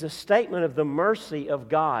statement is a statement of the mercy of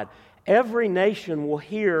God. Every nation will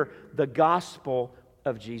hear the gospel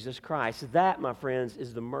of Jesus Christ. That, my friends,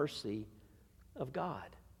 is the mercy of God.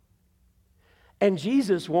 And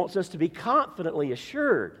Jesus wants us to be confidently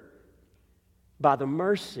assured by the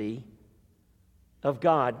mercy of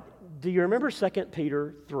God. Do you remember 2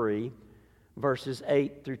 Peter 3, verses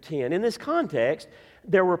 8 through 10? In this context,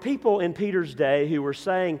 there were people in Peter's day who were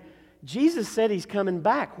saying, Jesus said he's coming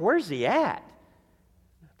back. Where's he at?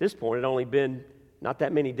 At this point, it had only been not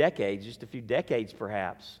that many decades, just a few decades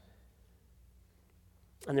perhaps.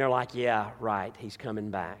 And they're like, yeah, right, he's coming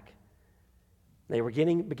back. They were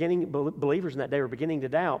believers in that day were beginning to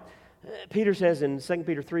doubt. Peter says in 2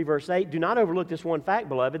 Peter 3, verse 8, do not overlook this one fact,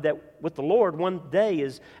 beloved, that with the Lord, one day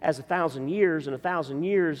is as 1,000 years, and 1,000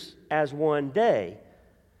 years as one day.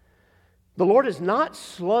 The Lord is not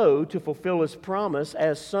slow to fulfill his promise,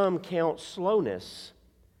 as some count slowness,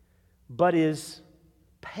 but is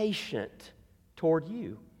patient toward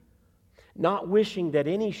you, not wishing that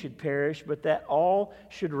any should perish, but that all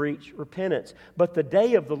should reach repentance. But the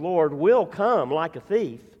day of the Lord will come like a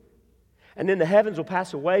thief. And then the heavens will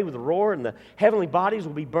pass away with a roar, and the heavenly bodies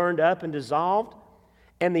will be burned up and dissolved,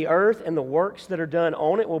 and the earth and the works that are done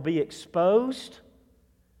on it will be exposed.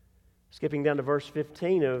 Skipping down to verse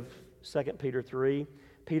 15 of 2 Peter 3,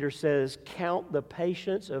 Peter says, count the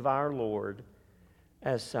patience of our Lord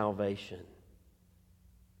as salvation.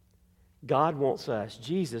 God wants us,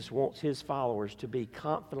 Jesus wants his followers to be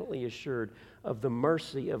confidently assured of the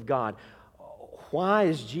mercy of God. Why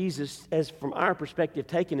is Jesus, as from our perspective,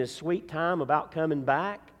 taking his sweet time about coming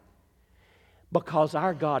back? Because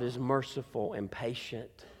our God is merciful and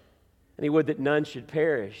patient, and he would that none should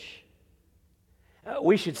perish.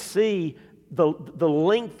 We should see the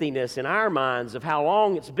lengthiness in our minds of how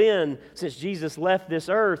long it's been since Jesus left this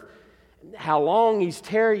earth, how long he's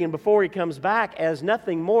tarrying before he comes back, as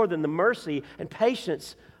nothing more than the mercy and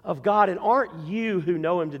patience of God. And aren't you who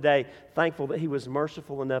know him today thankful that he was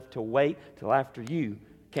merciful enough to wait till after you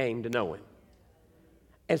came to know him?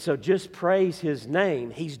 And so just praise his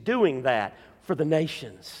name. He's doing that for the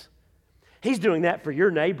nations. He's doing that for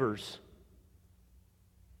your neighbors.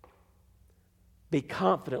 Be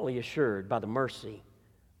confidently assured by the mercy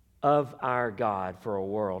of our God for a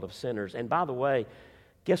world of sinners. And by the way,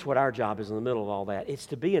 guess what our job is in the middle of all that? It's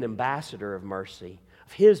to be an ambassador of mercy,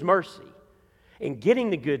 of his mercy, in getting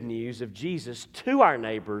the good news of Jesus to our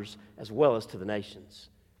neighbors as well as to the nations.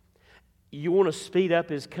 You want to speed up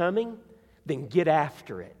his coming? Then get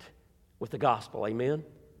after it with the gospel, amen?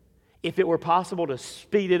 If it were possible to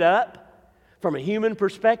speed it up from a human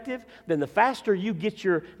perspective, then the faster you get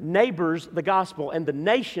your neighbors the gospel and the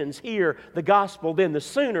nations hear the gospel, then the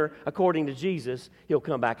sooner, according to Jesus, he'll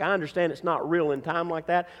come back. I understand it's not real in time like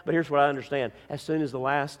that, but here's what I understand. As soon as the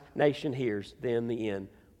last nation hears, then the end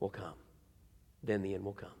will come. Then the end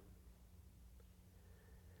will come.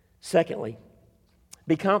 Secondly,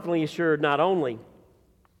 be confidently assured not only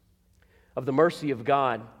of the mercy of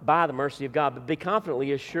God, by the mercy of God, but be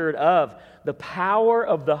confidently assured of the power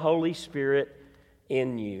of the Holy Spirit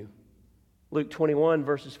in you. Luke 21,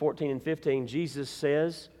 verses 14 and 15, Jesus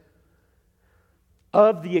says,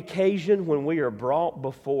 of the occasion when we are brought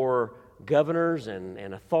before governors and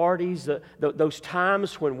authorities, those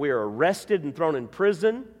times when we are arrested and thrown in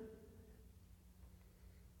prison,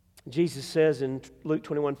 Jesus says in Luke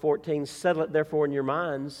 21:14, settle it therefore in your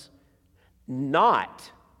minds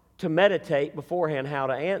not to meditate beforehand how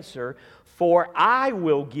to answer, for I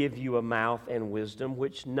will give you a mouth and wisdom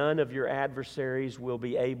which none of your adversaries will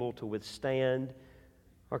be able to withstand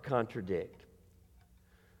or contradict.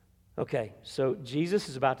 Okay, so Jesus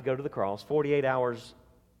is about to go to the cross, 48 hours,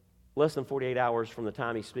 less than 48 hours from the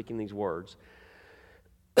time he's speaking these words.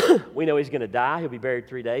 We know he's going to die. He'll be buried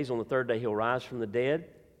 3 days. On the third day, he'll rise from the dead.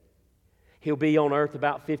 He'll be on earth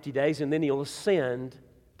about 50 days, and then he'll ascend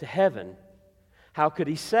to heaven. How could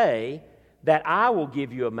he say that I will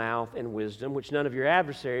give you a mouth and wisdom which none of your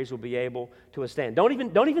adversaries will be able to withstand? Don't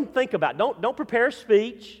even think about it. Don't prepare a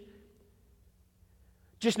speech.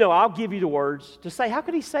 Just know I'll give you the words to say. How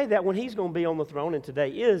could he say that when he's going to be on the throne and today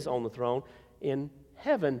is on the throne in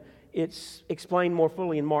heaven? It's explained more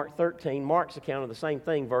fully in Mark 13, Mark's account of the same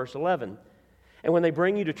thing, verse 11. And when they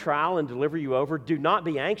bring you to trial and deliver you over, do not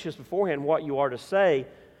be anxious beforehand what you are to say,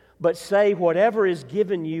 but say whatever is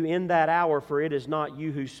given you in that hour, for it is not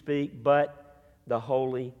you who speak, but the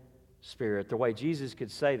Holy Spirit. The way Jesus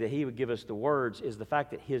could say that He would give us the words is the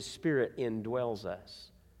fact that His Spirit indwells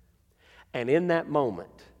us. And in that moment,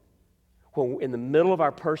 when in the middle of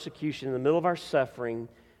our persecution, in the middle of our suffering,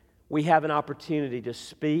 we have an opportunity to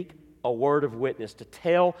speak a word of witness, to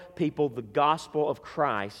tell people the gospel of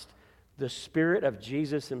Christ, the Spirit of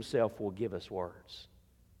Jesus Himself will give us words.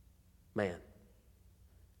 Man,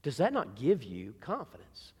 does that not give you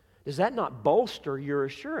confidence? Does that not bolster your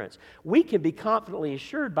assurance? We can be confidently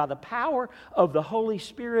assured by the power of the Holy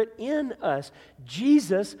Spirit in us.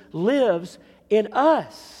 Jesus lives in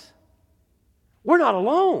us. We're not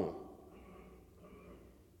alone.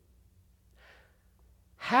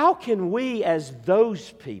 How can we, as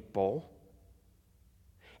those people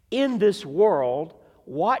in this world,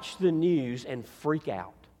 watch the news and freak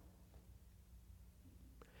out?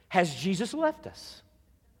 Has Jesus left us?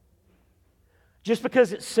 Just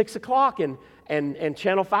because it's 6 o'clock and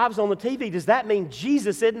Channel 5's on the TV, does that mean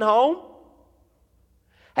Jesus isn't home?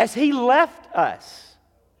 Has He left us?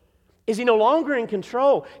 Is He no longer in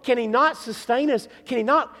control? Can He not sustain us? Can He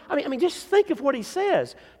not? I mean, just think of what He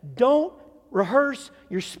says. Don't rehearse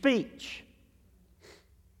your speech.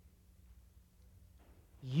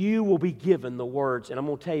 You will be given the words. And I'm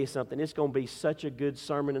going to tell you something. It's going to be such a good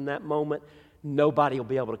sermon in that moment. Nobody will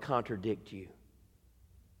be able to contradict you.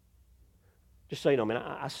 Just so you know, man,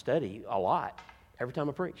 I study a lot every time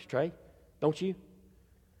I preach. Trey, don't you?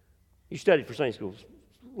 You studied for Sunday school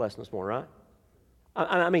lesson this morning, right?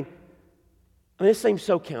 I mean, this seems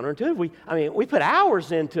so counterintuitive. We put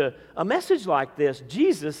hours into a message like this.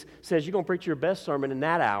 Jesus says you're going to preach your best sermon in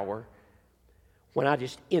that hour when I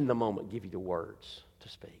just, in the moment, give you the words to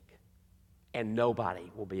speak. And nobody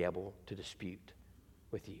will be able to dispute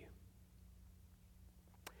with you.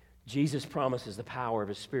 Jesus promises the power of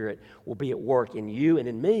His Spirit will be at work in you and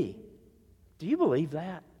in me. Do you believe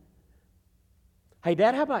that? Hey,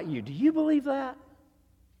 Dad, how about you? Do you believe that?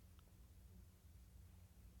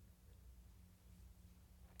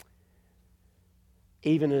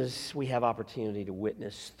 Even as we have opportunity to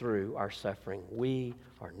witness through our suffering, we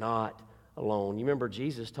are not alone. You remember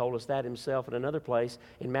Jesus told us that Himself in another place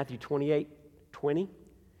in Matthew 28:20.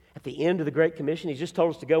 At the end of the Great Commission, He just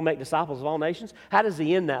told us to go make disciples of all nations. How does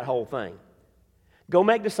He end that whole thing? Go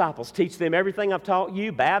make disciples, teach them everything I've taught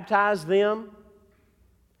you, baptize them.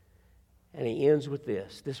 And He ends with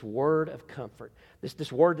this word of comfort,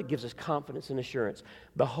 this word that gives us confidence and assurance.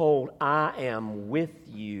 Behold, I am with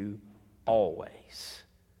you always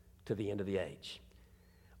to the end of the age.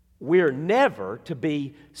 We're never to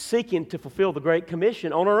be seeking to fulfill the Great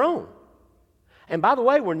Commission on our own. And by the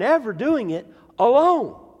way, we're never doing it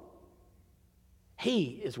alone.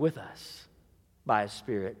 He is with us by His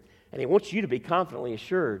Spirit, and He wants you to be confidently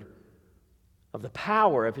assured of the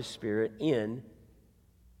power of His Spirit in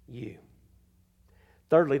you.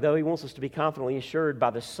 Thirdly, though, He wants us to be confidently assured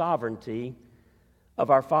by the sovereignty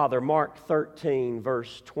of our Father. Mark 13,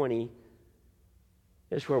 verse 20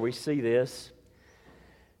 is where we see this.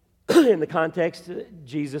 In the context,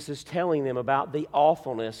 Jesus is telling them about the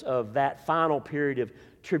awfulness of that final period of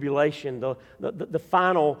tribulation, the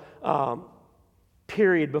final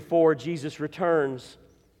period before Jesus returns.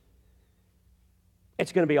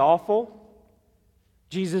 It's going to be awful.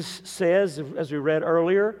 Jesus says, as we read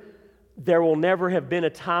earlier, there will never have been a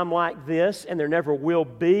time like this, and there never will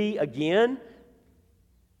be again.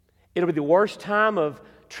 It'll be the worst time of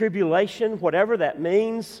tribulation, whatever that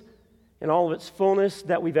means, in all of its fullness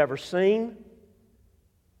that we've ever seen.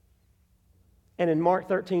 And in Mark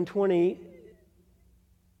 13:20,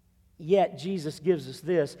 yet Jesus gives us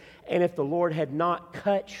this, and if the Lord had not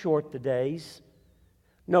cut short the days,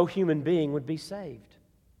 no human being would be saved.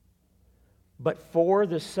 But for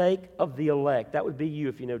the sake of the elect, that would be you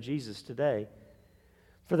if you know Jesus today,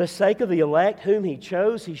 for the sake of the elect whom He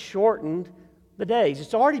chose, He shortened the days.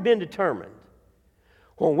 It's already been determined.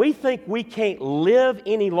 When we think we can't live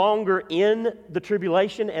any longer in the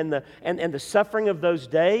tribulation and the suffering of those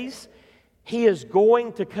days, He is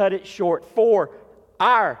going to cut it short for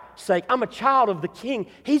our sake. I'm a child of the King.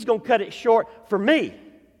 He's going to cut it short for me.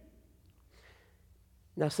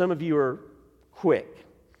 Now, some of you are quick,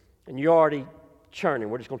 and you're already churning.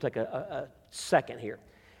 We're just going to take a second here.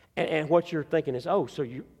 And what you're thinking is, oh, so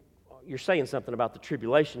you're saying something about the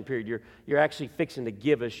tribulation period. You're actually fixing to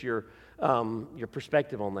give us your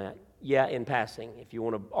perspective on that. Yeah, in passing. If you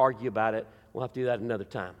want to argue about it, we'll have to do that another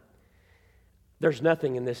time. There's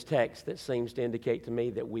nothing in this text that seems to indicate to me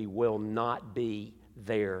that we will not be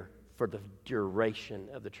there for the duration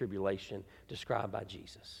of the tribulation described by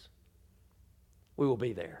Jesus. We will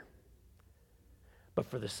be there. But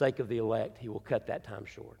for the sake of the elect, He will cut that time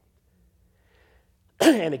short.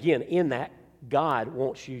 And again, in that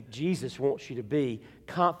Jesus wants you to be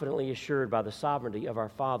confidently assured by the sovereignty of our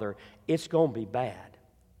Father, it's going to be bad.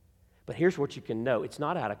 But here's what you can know. It's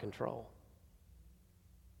not out of control.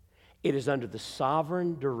 It is under the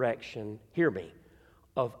sovereign direction, hear me,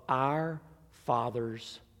 of our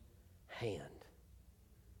Father's hand.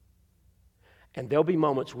 And there'll be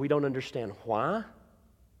moments we don't understand why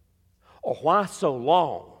or why so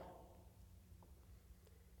long.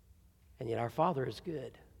 And yet our Father is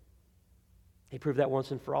good. He proved that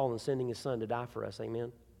once and for all in sending His Son to die for us.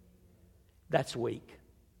 Amen? That's weak.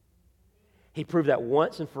 He proved that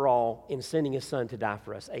once and for all in sending His Son to die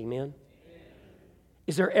for us. Amen?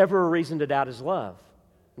 Is there ever a reason to doubt His love?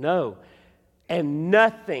 No. And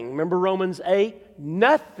nothing, remember Romans 8?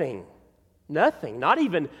 Nothing, not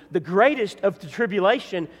even the greatest of the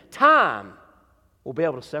tribulation, time, will be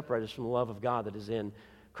able to separate us from the love of God that is in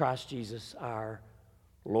Christ Jesus our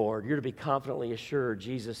Lord. You're to be confidently assured,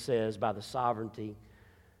 Jesus says, by the sovereignty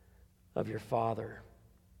of your Father,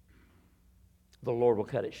 the Lord will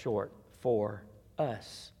cut it short for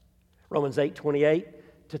us. Romans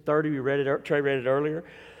 8:28-30, Trey read it earlier.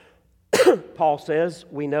 Paul says,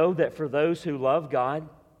 we know that for those who love God,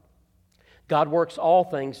 God works all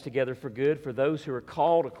things together for good for those who are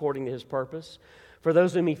called according to His purpose. For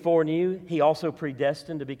those whom He foreknew, He also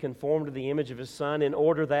predestined to be conformed to the image of His Son, in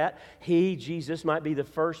order that He, Jesus, might be the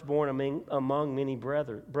firstborn among many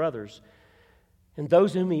brothers. And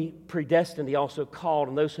those whom He predestined, He also called.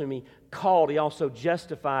 And those whom He called, He also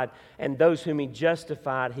justified. And those whom He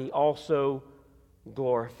justified, He also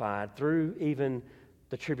glorified. Through even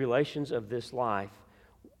the tribulations of this life,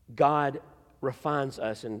 God refines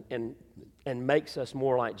us and makes us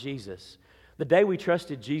more like Jesus. The day we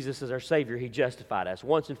trusted Jesus as our Savior, He justified us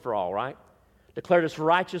once and for all, right? Declared us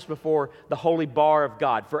righteous before the holy bar of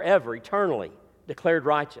God, forever, eternally, declared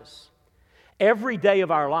righteous. Every day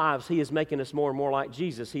of our lives, He is making us more and more like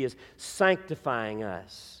Jesus. He is sanctifying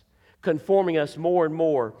us, conforming us more and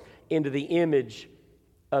more into the image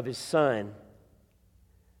of His Son.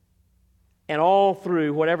 And all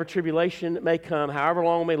through whatever tribulation may come, however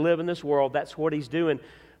long we may live in this world, that's what He's doing.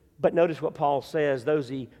 But notice what Paul says, those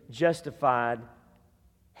He justified,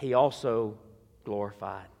 He also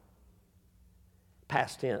glorified.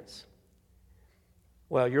 Past tense.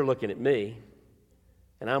 Well, you're looking at me,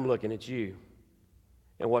 and I'm looking at you.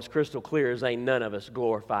 And what's crystal clear is ain't none of us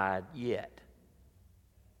glorified yet.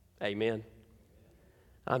 Amen.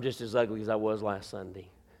 I'm just as ugly as I was last Sunday.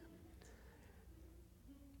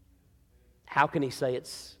 How can He say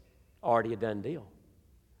it's already a done deal?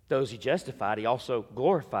 Those He justified, He also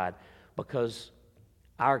glorified, because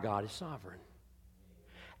our God is sovereign.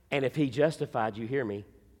 And if He justified you, hear me,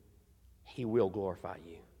 He will glorify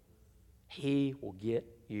you. He will get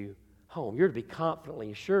you home. You're to be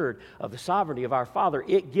confidently assured of the sovereignty of our Father.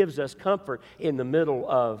 It gives us comfort in the middle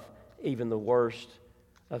of even the worst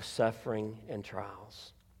of suffering and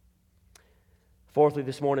trials. Fourthly,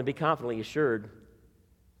 this morning, be confidently assured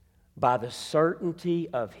by the certainty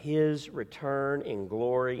of His return in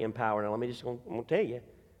glory and power. Now, I'm going to tell you,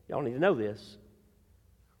 y'all need to know this.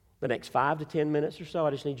 The next 5 to 10 minutes or so,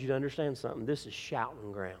 I just need you to understand something. This is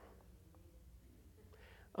shouting ground.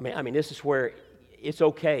 I mean, this is where it's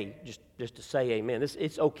okay just to say amen.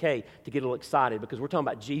 It's okay to get a little excited because we're talking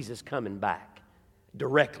about Jesus coming back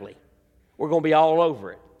directly. We're going to be all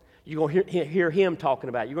over it. You're going to hear Him talking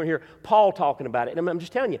about it. You're going to hear Paul talking about it. And I'm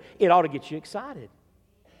just telling you, it ought to get you excited.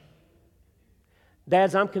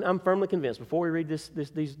 Dads, I'm firmly convinced, before we read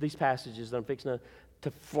these passages that I'm fixing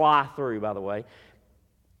to fly through, by the way,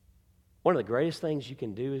 one of the greatest things you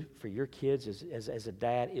can do for your kids as a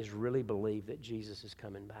dad is really believe that Jesus is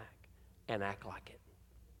coming back and act like it.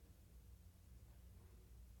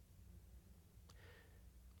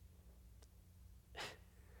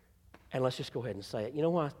 And let's just go ahead and say it. You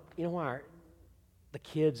know why the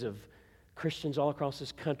kids of Christians all across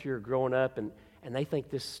this country are growing up and they think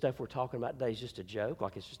this stuff we're talking about today is just a joke,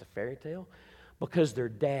 like it's just a fairy tale? Because their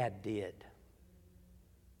dad did.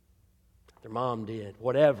 Their mom did.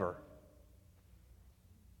 Whatever.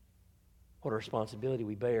 What a responsibility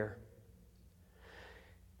we bear.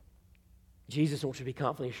 Jesus wants you to be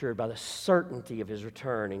confidently assured by the certainty of His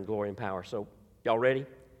return in glory and power. So, y'all ready?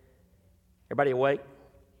 Everybody awake?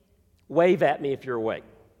 Wave at me if you're awake.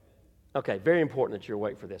 Okay, very important that you're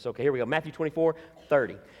awake for this. Okay, here we go. Matthew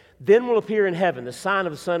 24:30. Then will appear in heaven the sign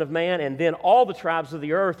of the Son of Man, and then all the tribes of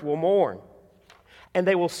the earth will mourn. And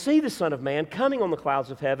they will see the Son of Man coming on the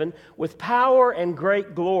clouds of heaven with power and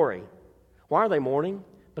great glory. Why are they mourning?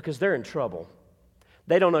 Because they're in trouble.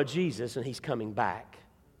 They don't know Jesus, and He's coming back.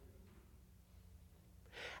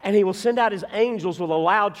 And He will send out His angels with a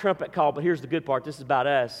loud trumpet call. But here's the good part. This is about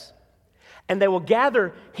us. And they will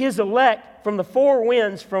gather His elect from the four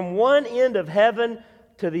winds, from one end of heaven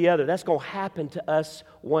to the other. That's going to happen to us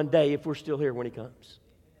one day if we're still here when He comes.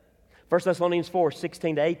 1 Thessalonians 4,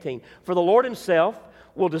 16 to 18. For the Lord Himself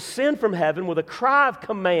will descend from heaven with a cry of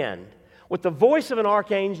command, with the voice of an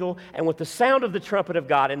archangel, and with the sound of the trumpet of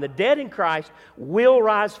God. And the dead in Christ will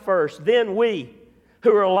rise first. Then we,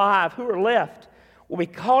 who are alive, who are left, will be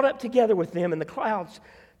caught up together with them in the clouds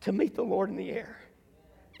to meet the Lord in the air.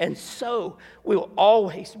 And so we will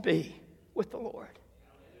always be with the Lord.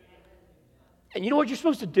 And you know what you're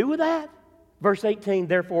supposed to do with that? Verse 18,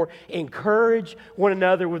 therefore, encourage one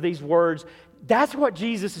another with these words. That's what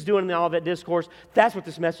Jesus is doing in all of that discourse. That's what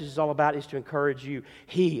this message is all about, is to encourage you.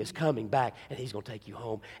 He is coming back, and He's going to take you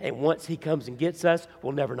home. And once He comes and gets us,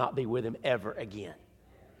 we'll never not be with Him ever again.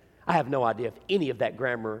 I have no idea if any of that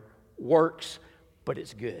grammar works, but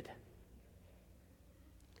it's good.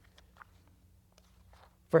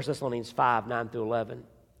 1 Thessalonians 5, 9 through 11.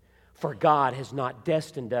 For God has not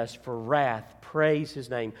destined us for wrath, praise His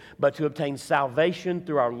name, but to obtain salvation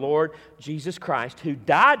through our Lord Jesus Christ, who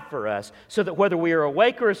died for us, so that whether we are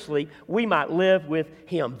awake or asleep, we might live with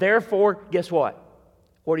Him. Therefore, guess what?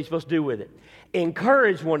 What are you supposed to do with it?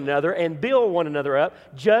 Encourage one another and build one another up,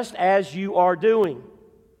 just as you are doing.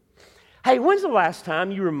 Hey, when's the last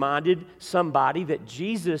time you reminded somebody that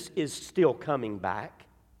Jesus is still coming back?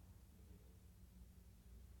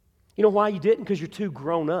 You know why you didn't? Because you're too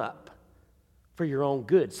grown up for your own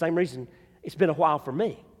good. Same reason it's been a while for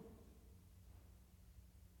me.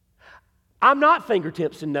 I'm not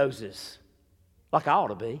fingertips and noses like I ought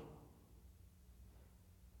to be.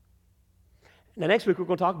 Now, next week we're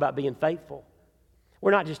going to talk about being faithful.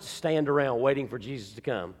 We're not just to stand around waiting for Jesus to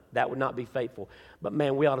come. That would not be faithful. But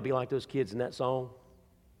man, we ought to be like those kids in that song.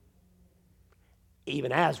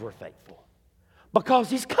 Even as we're faithful. Because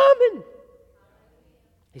He's coming.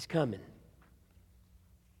 He's coming.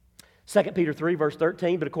 2 Peter 3, verse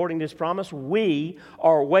 13, but according to His promise, we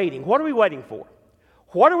are waiting. What are we waiting for?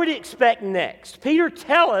 What are we to expect next? Peter,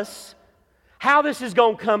 tell us how this is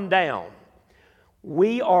going to come down.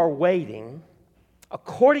 We are waiting,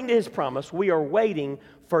 according to His promise, we are waiting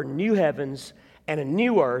for new heavens and a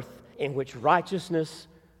new earth in which righteousness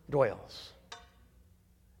dwells.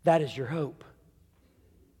 That is your hope.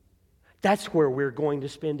 That's where we're going to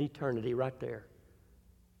spend eternity, right there.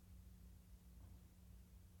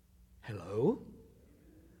 Hello?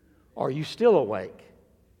 Are you still awake?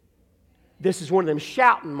 This is one of them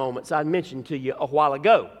shouting moments I mentioned to you a while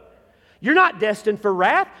ago. You're not destined for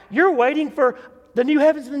wrath. You're waiting for the new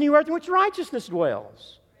heavens and the new earth in which righteousness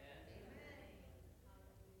dwells.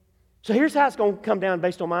 So here's how it's going to come down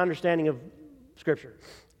based on my understanding of Scripture.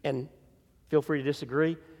 And feel free to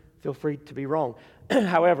disagree. Feel free to be wrong.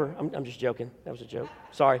 However, I'm just joking. That was a joke.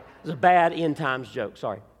 Sorry. It was a bad end times joke.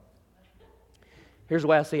 Sorry. Here's the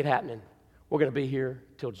way I see it happening. We're going to be here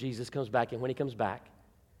till Jesus comes back. And when He comes back,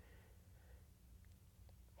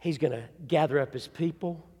 He's going to gather up His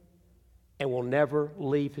people and will never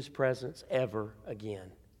leave His presence ever again.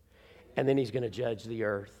 And then He's going to judge the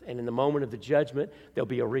earth. And in the moment of the judgment, there'll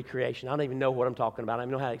be a recreation. I don't even know what I'm talking about. I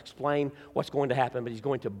don't even know how to explain what's going to happen. But He's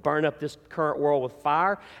going to burn up this current world with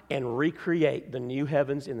fire and recreate the new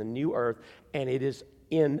heavens and the new earth. And it is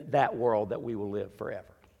in that world that we will live forever.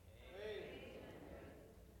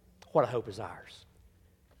 What a hope is ours.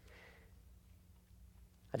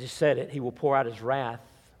 I just said it. He will pour out His wrath,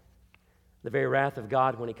 the very wrath of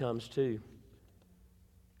God when He comes too.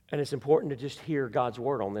 And it's important to just hear God's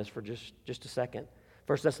word on this for just a second.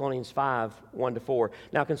 1 Thessalonians 5, 1-4.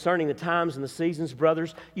 Now concerning the times and the seasons,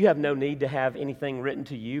 brothers, you have no need to have anything written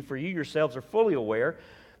to you, for you yourselves are fully aware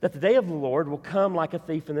that the day of the Lord will come like a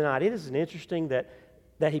thief in the night. It is interesting that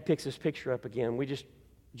He picks this picture up again.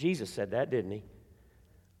 Jesus said that, didn't He?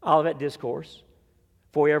 Olivet Discourse,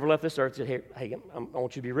 before He ever left this earth, said, hey, I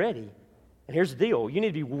want you to be ready. And here's the deal. You need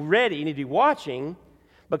to be ready. You need to be watching,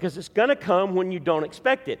 because it's going to come when you don't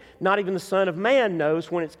expect it. Not even the Son of Man knows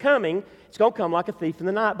when it's coming. It's going to come like a thief in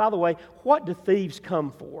the night. By the way, what do thieves come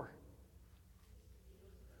for?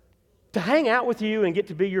 To hang out with you and get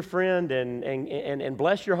to be your friend and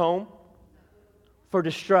bless your home? For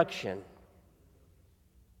destruction.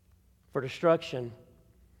 For destruction.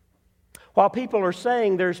 While people are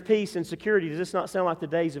saying there's peace and security, does this not sound like the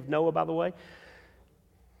days of Noah, by the way?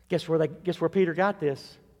 Guess where Peter got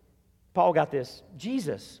this? Paul got this.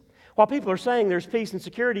 Jesus. While people are saying there's peace and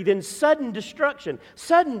security, then sudden destruction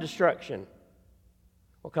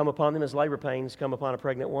will come upon them as labor pains come upon a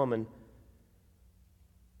pregnant woman,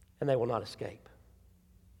 and they will not escape.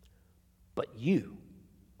 But you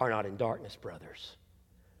are not in darkness, brothers,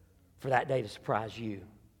 for that day to surprise you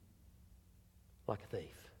like a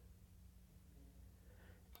thief.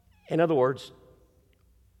 In other words,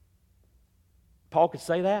 Paul could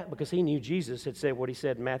say that because he knew Jesus had said what he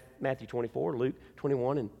said in Matthew 24, Luke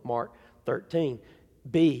 21, and Mark 13.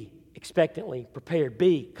 Be expectantly prepared.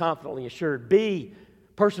 Be confidently assured. Be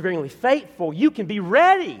perseveringly faithful. You can be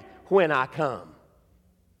ready when I come.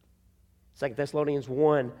 2 Thessalonians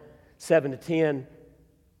 1, 7-10.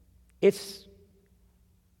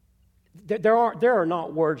 There are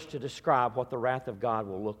not words to describe what the wrath of God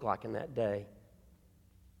will look like in that day.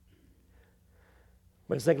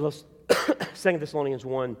 But in 2 Thessalonians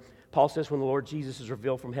 1, Paul says, when the Lord Jesus is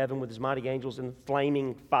revealed from heaven with his mighty angels in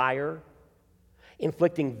flaming fire,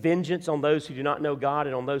 inflicting vengeance on those who do not know God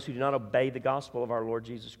and on those who do not obey the gospel of our Lord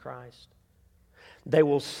Jesus Christ. They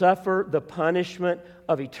will suffer the punishment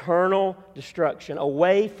of eternal destruction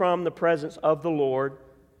away from the presence of the Lord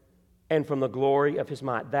and from the glory of his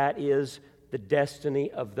might. That is the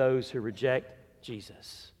destiny of those who reject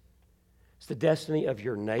Jesus. It's the destiny of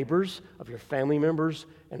your neighbors, of your family members,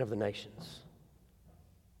 and of the nations.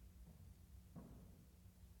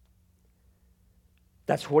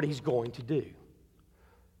 That's what he's going to do.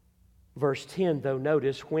 Verse 10, though,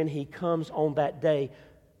 notice, when he comes on that day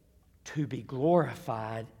to be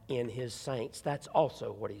glorified in his saints. That's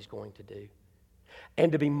also what he's going to do.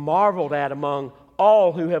 And to be marveled at among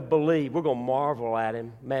all who have believed. We're going to marvel at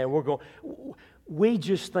him. Man, we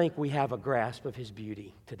just think we have a grasp of his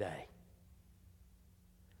beauty today.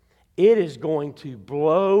 It is going to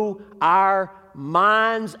blow our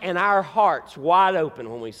minds and our hearts wide open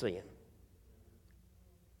when we see him.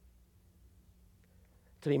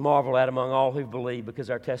 To be marveled at among all who believe, because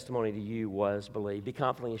our testimony to you was believed. Be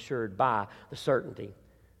confidently assured by the certainty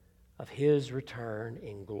of his return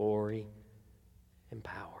in glory and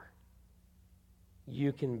power.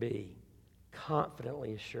 You can be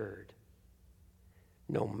confidently assured,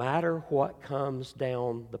 no matter what comes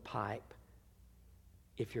down the pipe,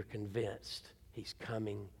 if you're convinced he's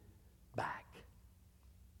coming back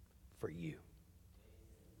for you.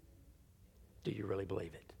 Do you really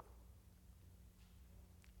believe it?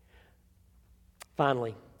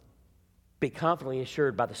 Finally, be confidently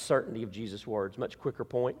assured by the certainty of Jesus' words. Much quicker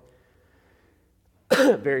point.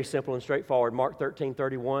 Very simple and straightforward. Mark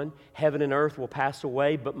 13:31. Heaven and earth will pass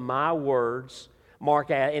away, but my words,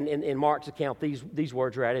 in Mark's account, these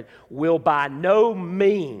words are added, will by no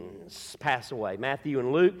means pass away. Matthew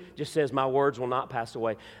and Luke just says, my words will not pass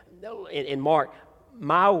away. In Mark,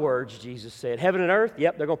 my words, Jesus said, heaven and earth,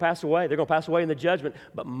 yep, they're going to pass away. They're going to pass away in the judgment,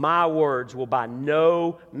 but my words will by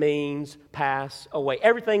no means pass away.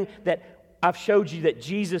 Everything that I've showed you that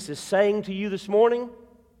Jesus is saying to you this morning,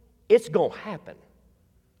 it's going to happen.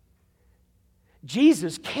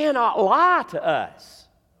 Jesus cannot lie to us.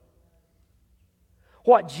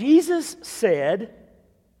 What Jesus said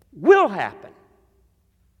will happen.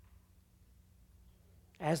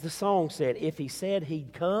 As the song said, if he said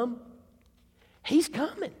he'd come, he's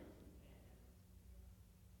coming.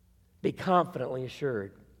 Be confidently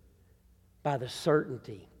assured by the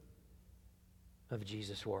certainty of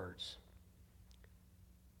Jesus' words.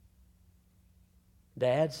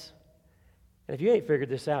 Dads, and if you ain't figured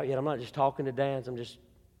this out yet, I'm not just talking to dads,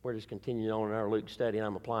 we're just continuing on in our Luke study, and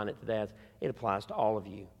I'm applying it to dads. It applies to all of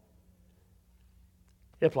you.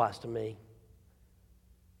 It applies to me.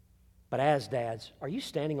 But as dads, are you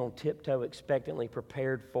standing on tiptoe, expectantly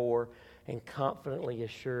prepared for and confidently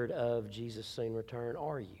assured of Jesus' soon return?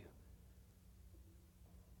 Are you?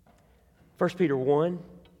 1 Peter 1,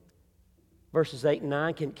 verses 8 and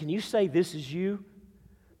 9. Can you say this is you?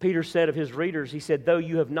 Peter said of his readers, he said, though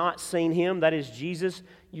you have not seen him, that is Jesus,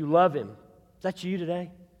 you love him. Is that you today?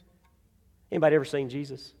 Anybody ever seen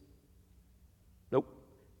Jesus? Nope.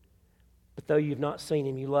 But though you've not seen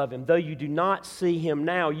him, you love him. Though you do not see him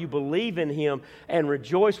now, you believe in him and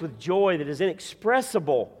rejoice with joy that is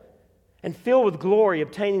inexpressible and filled with glory,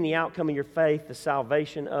 obtaining the outcome of your faith, the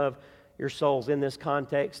salvation of your souls. In this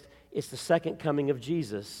context, it's the second coming of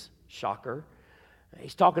Jesus. Shocker.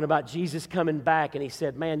 He's talking about Jesus coming back, and he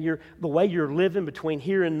said, man, the way you're living between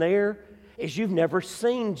here and there is you've never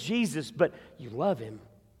seen Jesus, but you love him.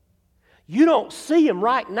 You don't see him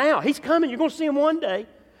right now. He's coming. You're going to see him one day.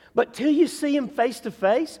 But till you see him face to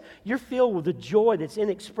face, you're filled with a joy that's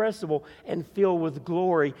inexpressible and filled with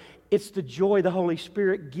glory. It's the joy the Holy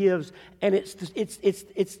Spirit gives, and it's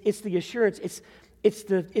the assurance. It's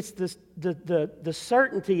the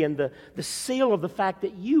certainty and the seal of the fact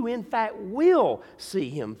that you, in fact, will see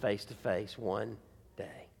him face to face one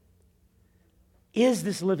day. Is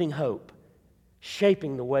this living hope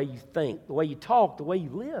shaping the way you think, the way you talk, the way you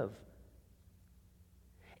live?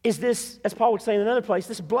 Is this, as Paul would say in another place,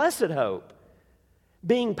 this blessed hope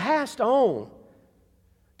being passed on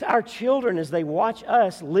to our children as they watch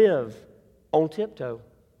us live on tiptoe.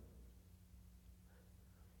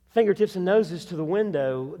 Fingertips and noses to the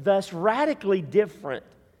window, thus radically different,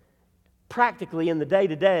 practically in the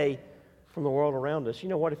day-to-day, from the world around us. You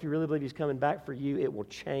know what? If you really believe He's coming back for you, it will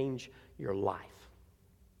change your life.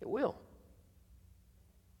 It will.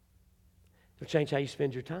 It'll change how you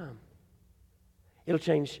spend your time. It'll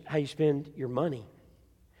change how you spend your money.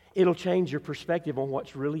 It'll change your perspective on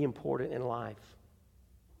what's really important in life.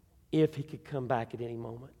 If He could come back at any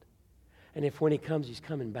moment. And if when He comes, He's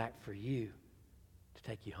coming back for you to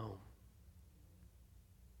take you home.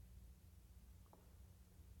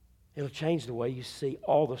 It'll change the way you see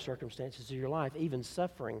all the circumstances of your life, even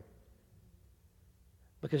suffering.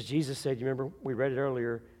 Because Jesus said, you remember, we read it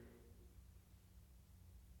earlier,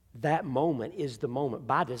 that moment is the moment,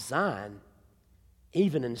 by design,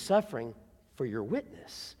 even in suffering, for your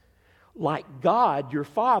witness. Like God, your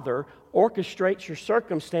Father, orchestrates your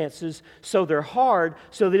circumstances so they're hard,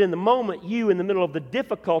 so that in the moment you, in the middle of the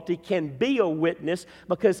difficulty, can be a witness,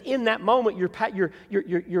 because in that moment your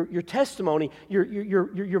testimony,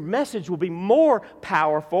 your message will be more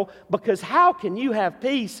powerful, because how can you have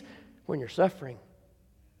peace when you're suffering?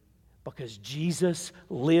 Because Jesus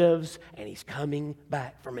lives and He's coming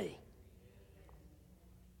back for me.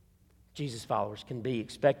 Jesus followers can be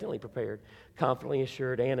expectantly prepared, confidently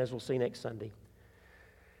assured, and as we'll see next Sunday,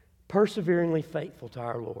 perseveringly faithful to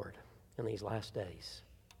our Lord in these last days,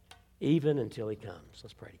 even until He comes.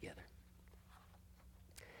 Let's pray together.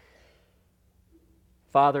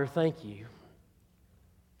 Father, thank You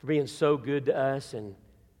for being so good to us, and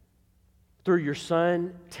through Your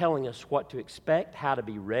Son telling us what to expect, how to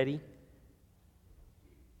be ready,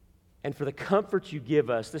 and for the comfort You give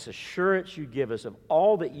us, this assurance You give us of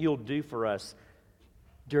all that You'll do for us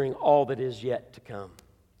during all that is yet to come.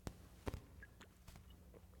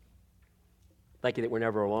 Thank You that we're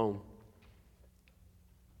never alone.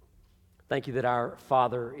 Thank You that our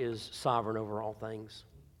Father is sovereign over all things.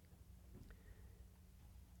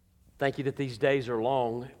 Thank You that these days are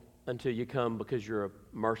long until You come, because You're a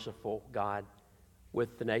merciful God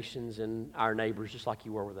with the nations and our neighbors, just like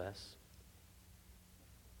You were with us.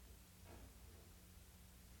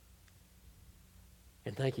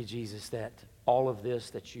 And thank You, Jesus, that all of this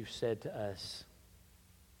that You've said to us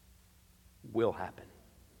will happen.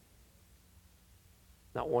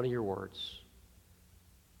 Not one of Your words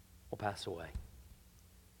will pass away.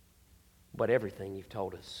 But everything You've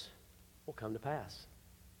told us will come to pass.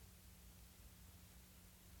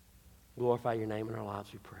 Glorify Your name in our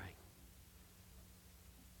lives, we pray.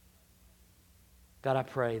 God, I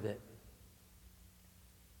pray that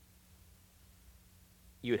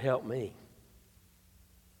You would help me.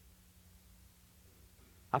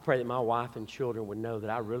 I pray that my wife and children would know that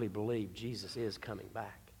I really believe Jesus is coming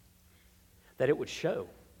back. That it would show.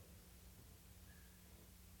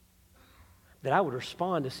 That I would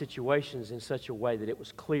respond to situations in such a way that it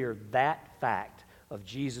was clear that fact of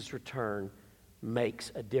Jesus' return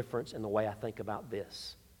makes a difference in the way I think about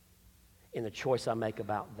this, in the choice I make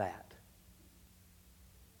about that,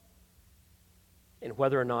 and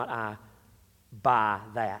whether or not I buy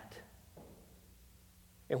that,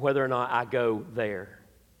 and whether or not I go there,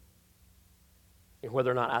 and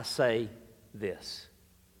whether or not I say this.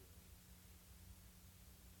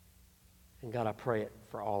 And God, I pray it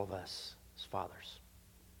for all of us as fathers.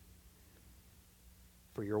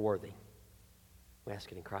 For You're worthy. We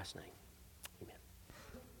ask it in Christ's name. Amen.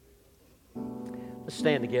 Let's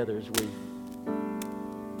stand together as we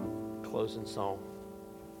close in song.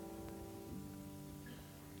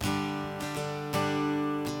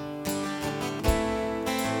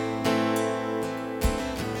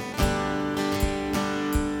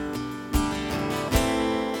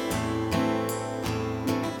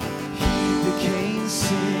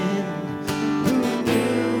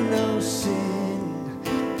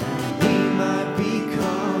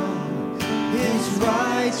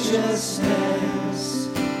 Righteousness,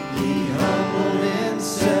 He humbled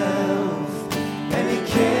Himself, and He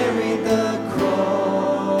carried the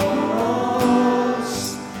cross.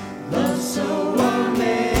 Love so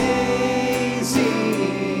amazing,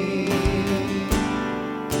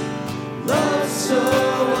 love so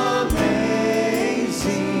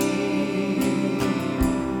amazing,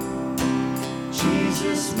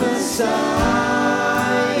 Jesus Messiah.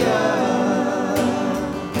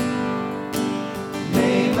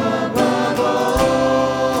 Above all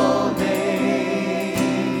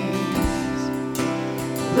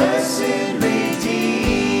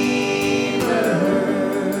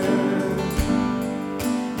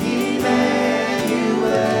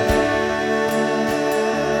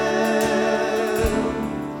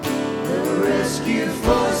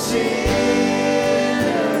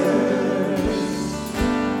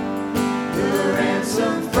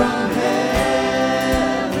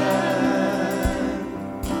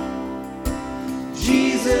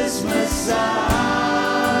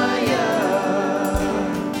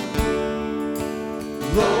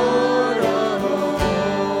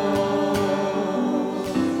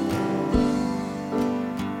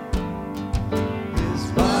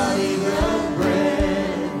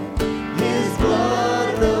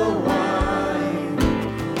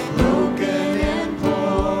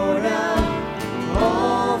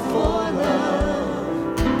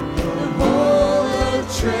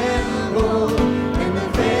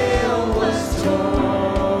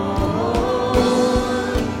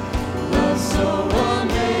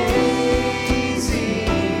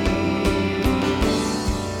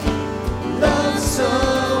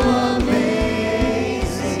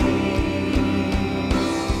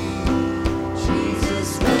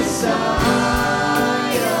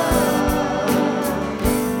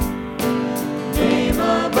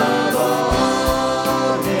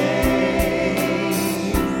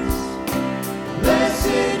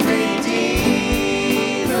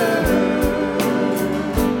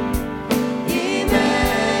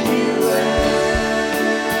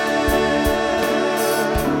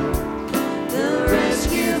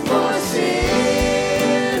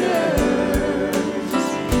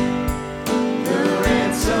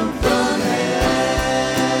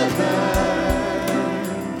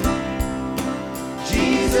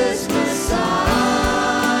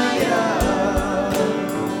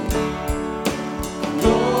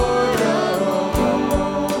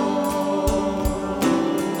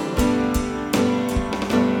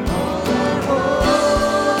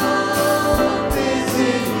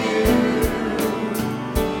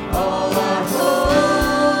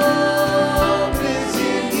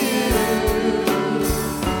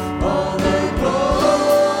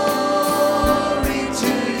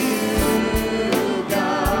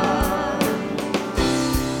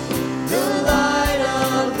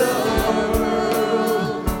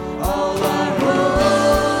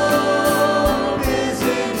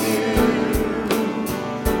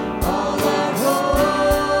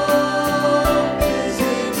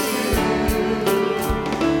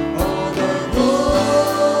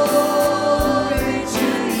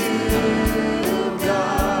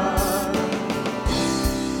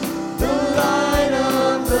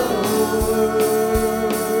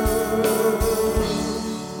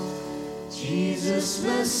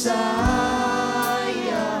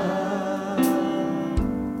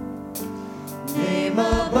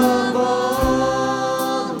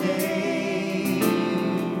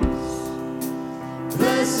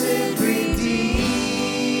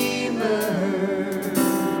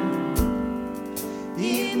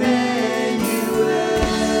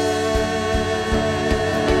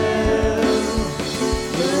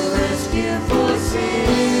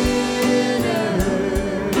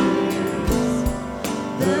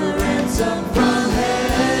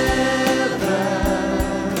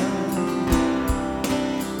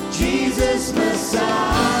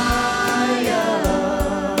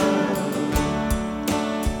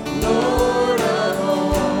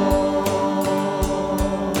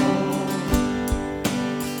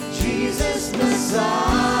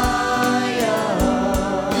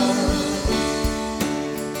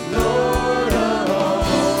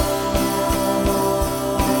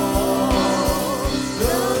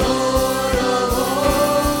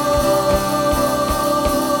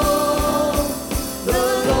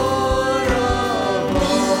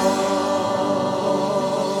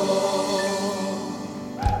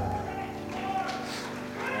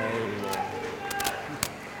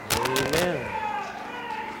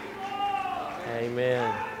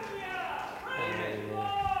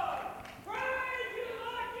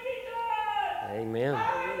Amen.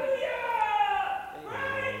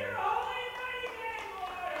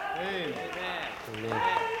 Amen. Amen.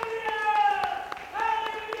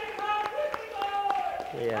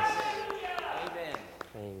 Yes.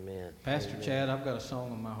 Amen. Pastor Chad, I've got a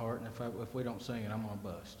song on my heart, and if we don't sing it, I'm going to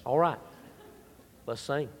bust. All right. Let's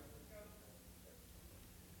sing.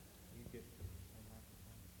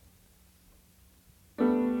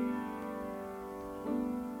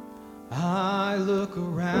 I look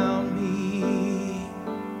around me,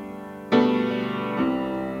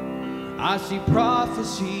 I see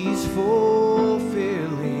prophecies fulfilling,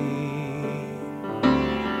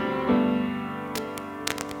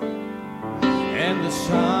 and the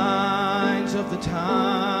signs of the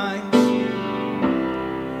times,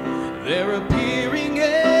 they're appearing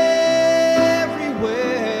everywhere.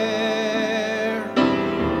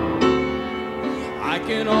 I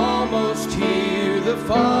can almost hear the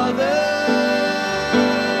Father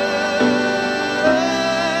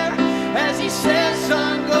as He says,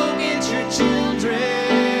 "Son, go get your children."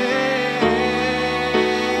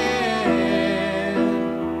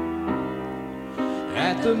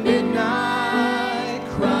 At the midnight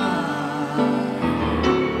cry,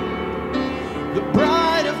 the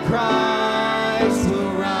bride of Christ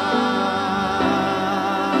will rise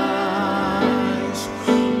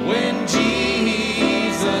when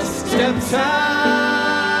Jesus steps out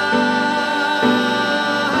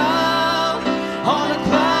on a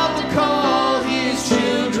cloud to call His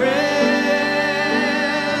children.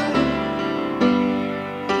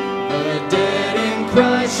 The dead in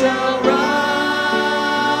Christ shall rise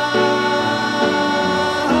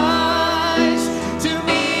to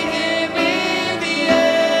meet Him in the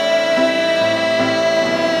air,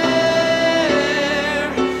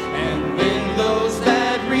 and then those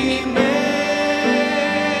that remain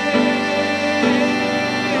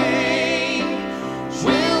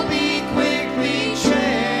will be quickly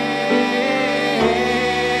changed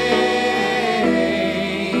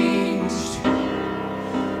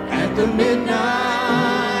at the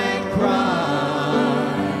midnight cry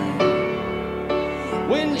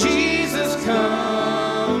when Jesus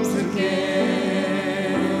comes again.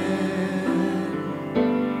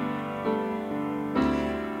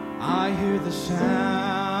 I hear the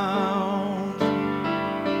sound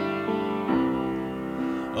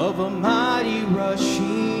of a mighty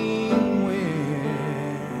rushing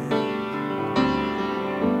wind,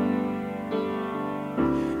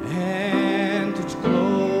 and it's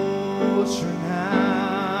closer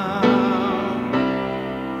now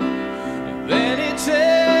than it's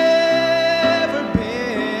ever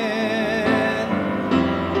been.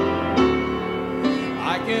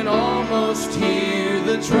 I can almost hear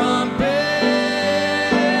the trumpet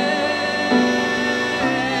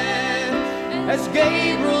as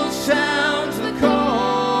Gabriel sounds the call.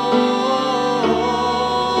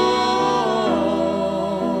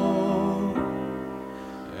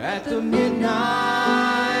 At the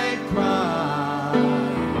midnight cry,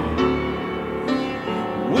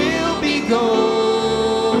 we'll be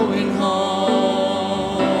going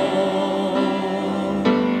home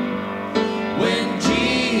when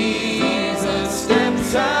Jesus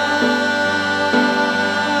steps out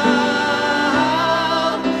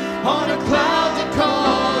on a cloud to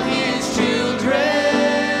call His children.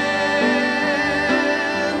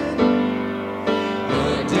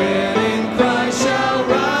 The dead in Christ shall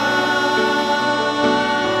rise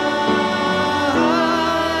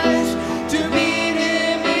to meet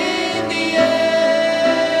Him in the air,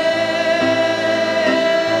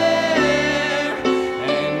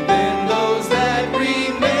 and then those that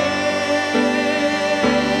remain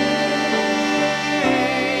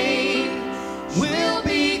will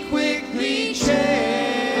be quickly changed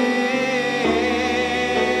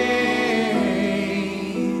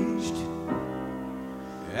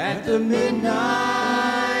at the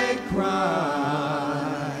midnight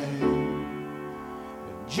cry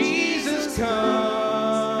when Jesus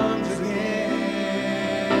comes again.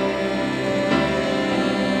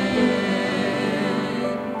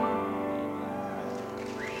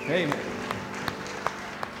 Amen.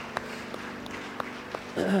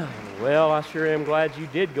 Well, I sure am glad you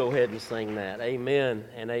did go ahead and sing that. Amen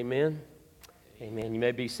and amen. Amen. You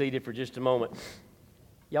may be seated for just a moment.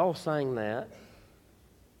 Y'all sang that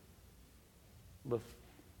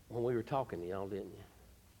when we were talking to y'all, didn't you?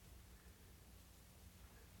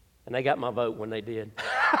 And they got my vote when they did.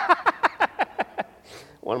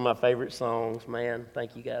 One of my favorite songs, man.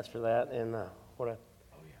 Thank you guys for that. And what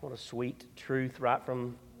a sweet truth right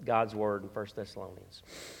from God's Word in 1 Thessalonians.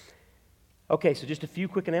 Okay, so just a few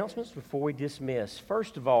quick announcements before we dismiss.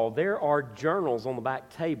 First of all, there are journals on the back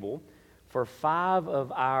table for 5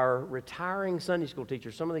 of our retiring Sunday school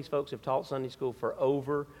teachers. Some of these folks have taught Sunday school for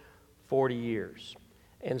over 40 years.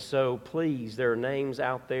 And so please, there are names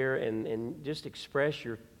out there, and just express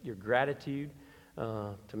your gratitude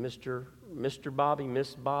to Mr. Bobby,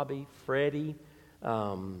 Miss Bobby, Freddie,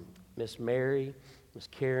 Miss Mary, Miss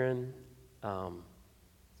Karen.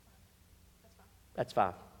 That's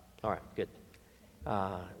 5. All right, good.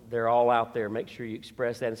 They're all out there. Make sure you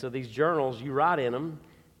express that. And so these journals, you write in them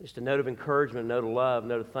just a note of encouragement, a note of love, a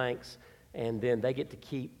note of thanks, and then they get to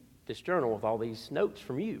keep this journal with all these notes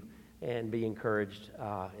from you and be encouraged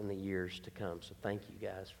in the years to come. So thank you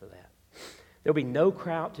guys for that. There'll be no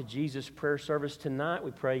crowd to Jesus prayer service tonight. We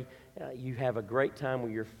pray you have a great time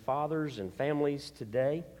with your fathers and families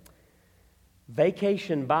today.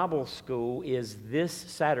 Vacation Bible School is this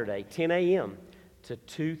Saturday, 10 a.m. to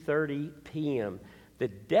 2:30 p.m. The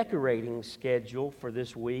decorating schedule for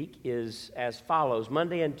this week is as follows.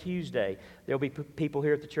 Monday and Tuesday, there'll be people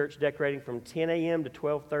here at the church decorating from 10 a.m. to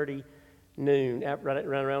 12:30 noon, right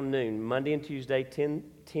around noon. Monday and Tuesday, 10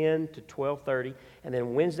 to 12:30. And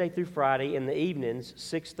then Wednesday through Friday in the evenings,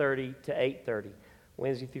 6:30 to 8:30.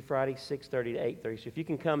 Wednesday through Friday, 6:30 to 8:30. So if you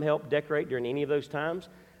can come help decorate during any of those times,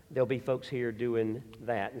 there'll be folks here doing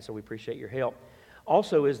that. And so we appreciate your help.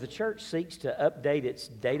 Also, as the church seeks to update its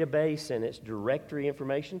database and its directory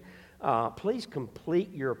information, please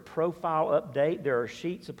complete your profile update. There are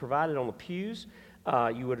sheets provided on the pews.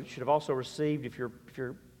 Should have also received, if you're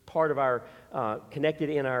part of our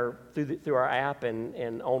connected in our through our app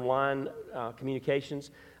and online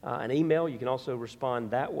communications, an email. You can also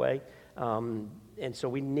respond that way. And so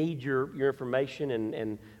we need your information,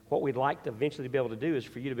 and what we'd like to eventually be able to do is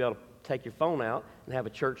for you to be able to take your phone out and have a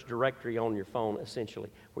church directory on your phone, essentially,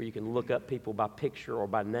 where you can look up people by picture or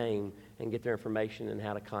by name and get their information and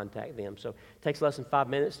how to contact them. So it takes less than 5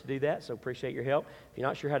 minutes to do that, so appreciate your help. If you're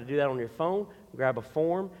not sure how to do that on your phone, grab a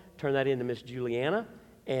form, turn that in to Miss Juliana,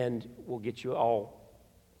 and we'll get you all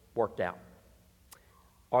worked out.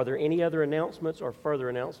 Are there any other announcements or further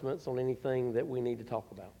announcements on anything that we need to talk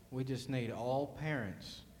about? We just need all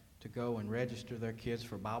parents to go and register their kids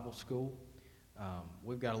for Bible school.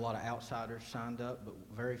 We've got a lot of outsiders signed up, but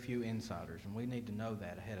very few insiders, and we need to know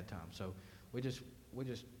that ahead of time. So we just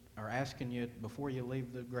are asking you, before you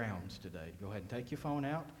leave the grounds today, go ahead and take your phone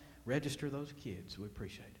out, register those kids. We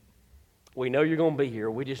appreciate it. We know you're going to be here.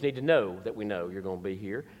 We just need to know that we know you're going to be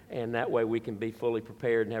here, and that way we can be fully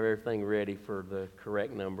prepared and have everything ready for the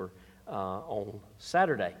correct number on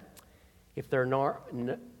Saturday. If there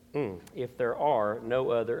are no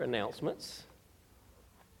other announcements,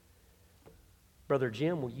 Brother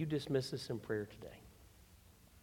Jim, will you dismiss us in prayer today?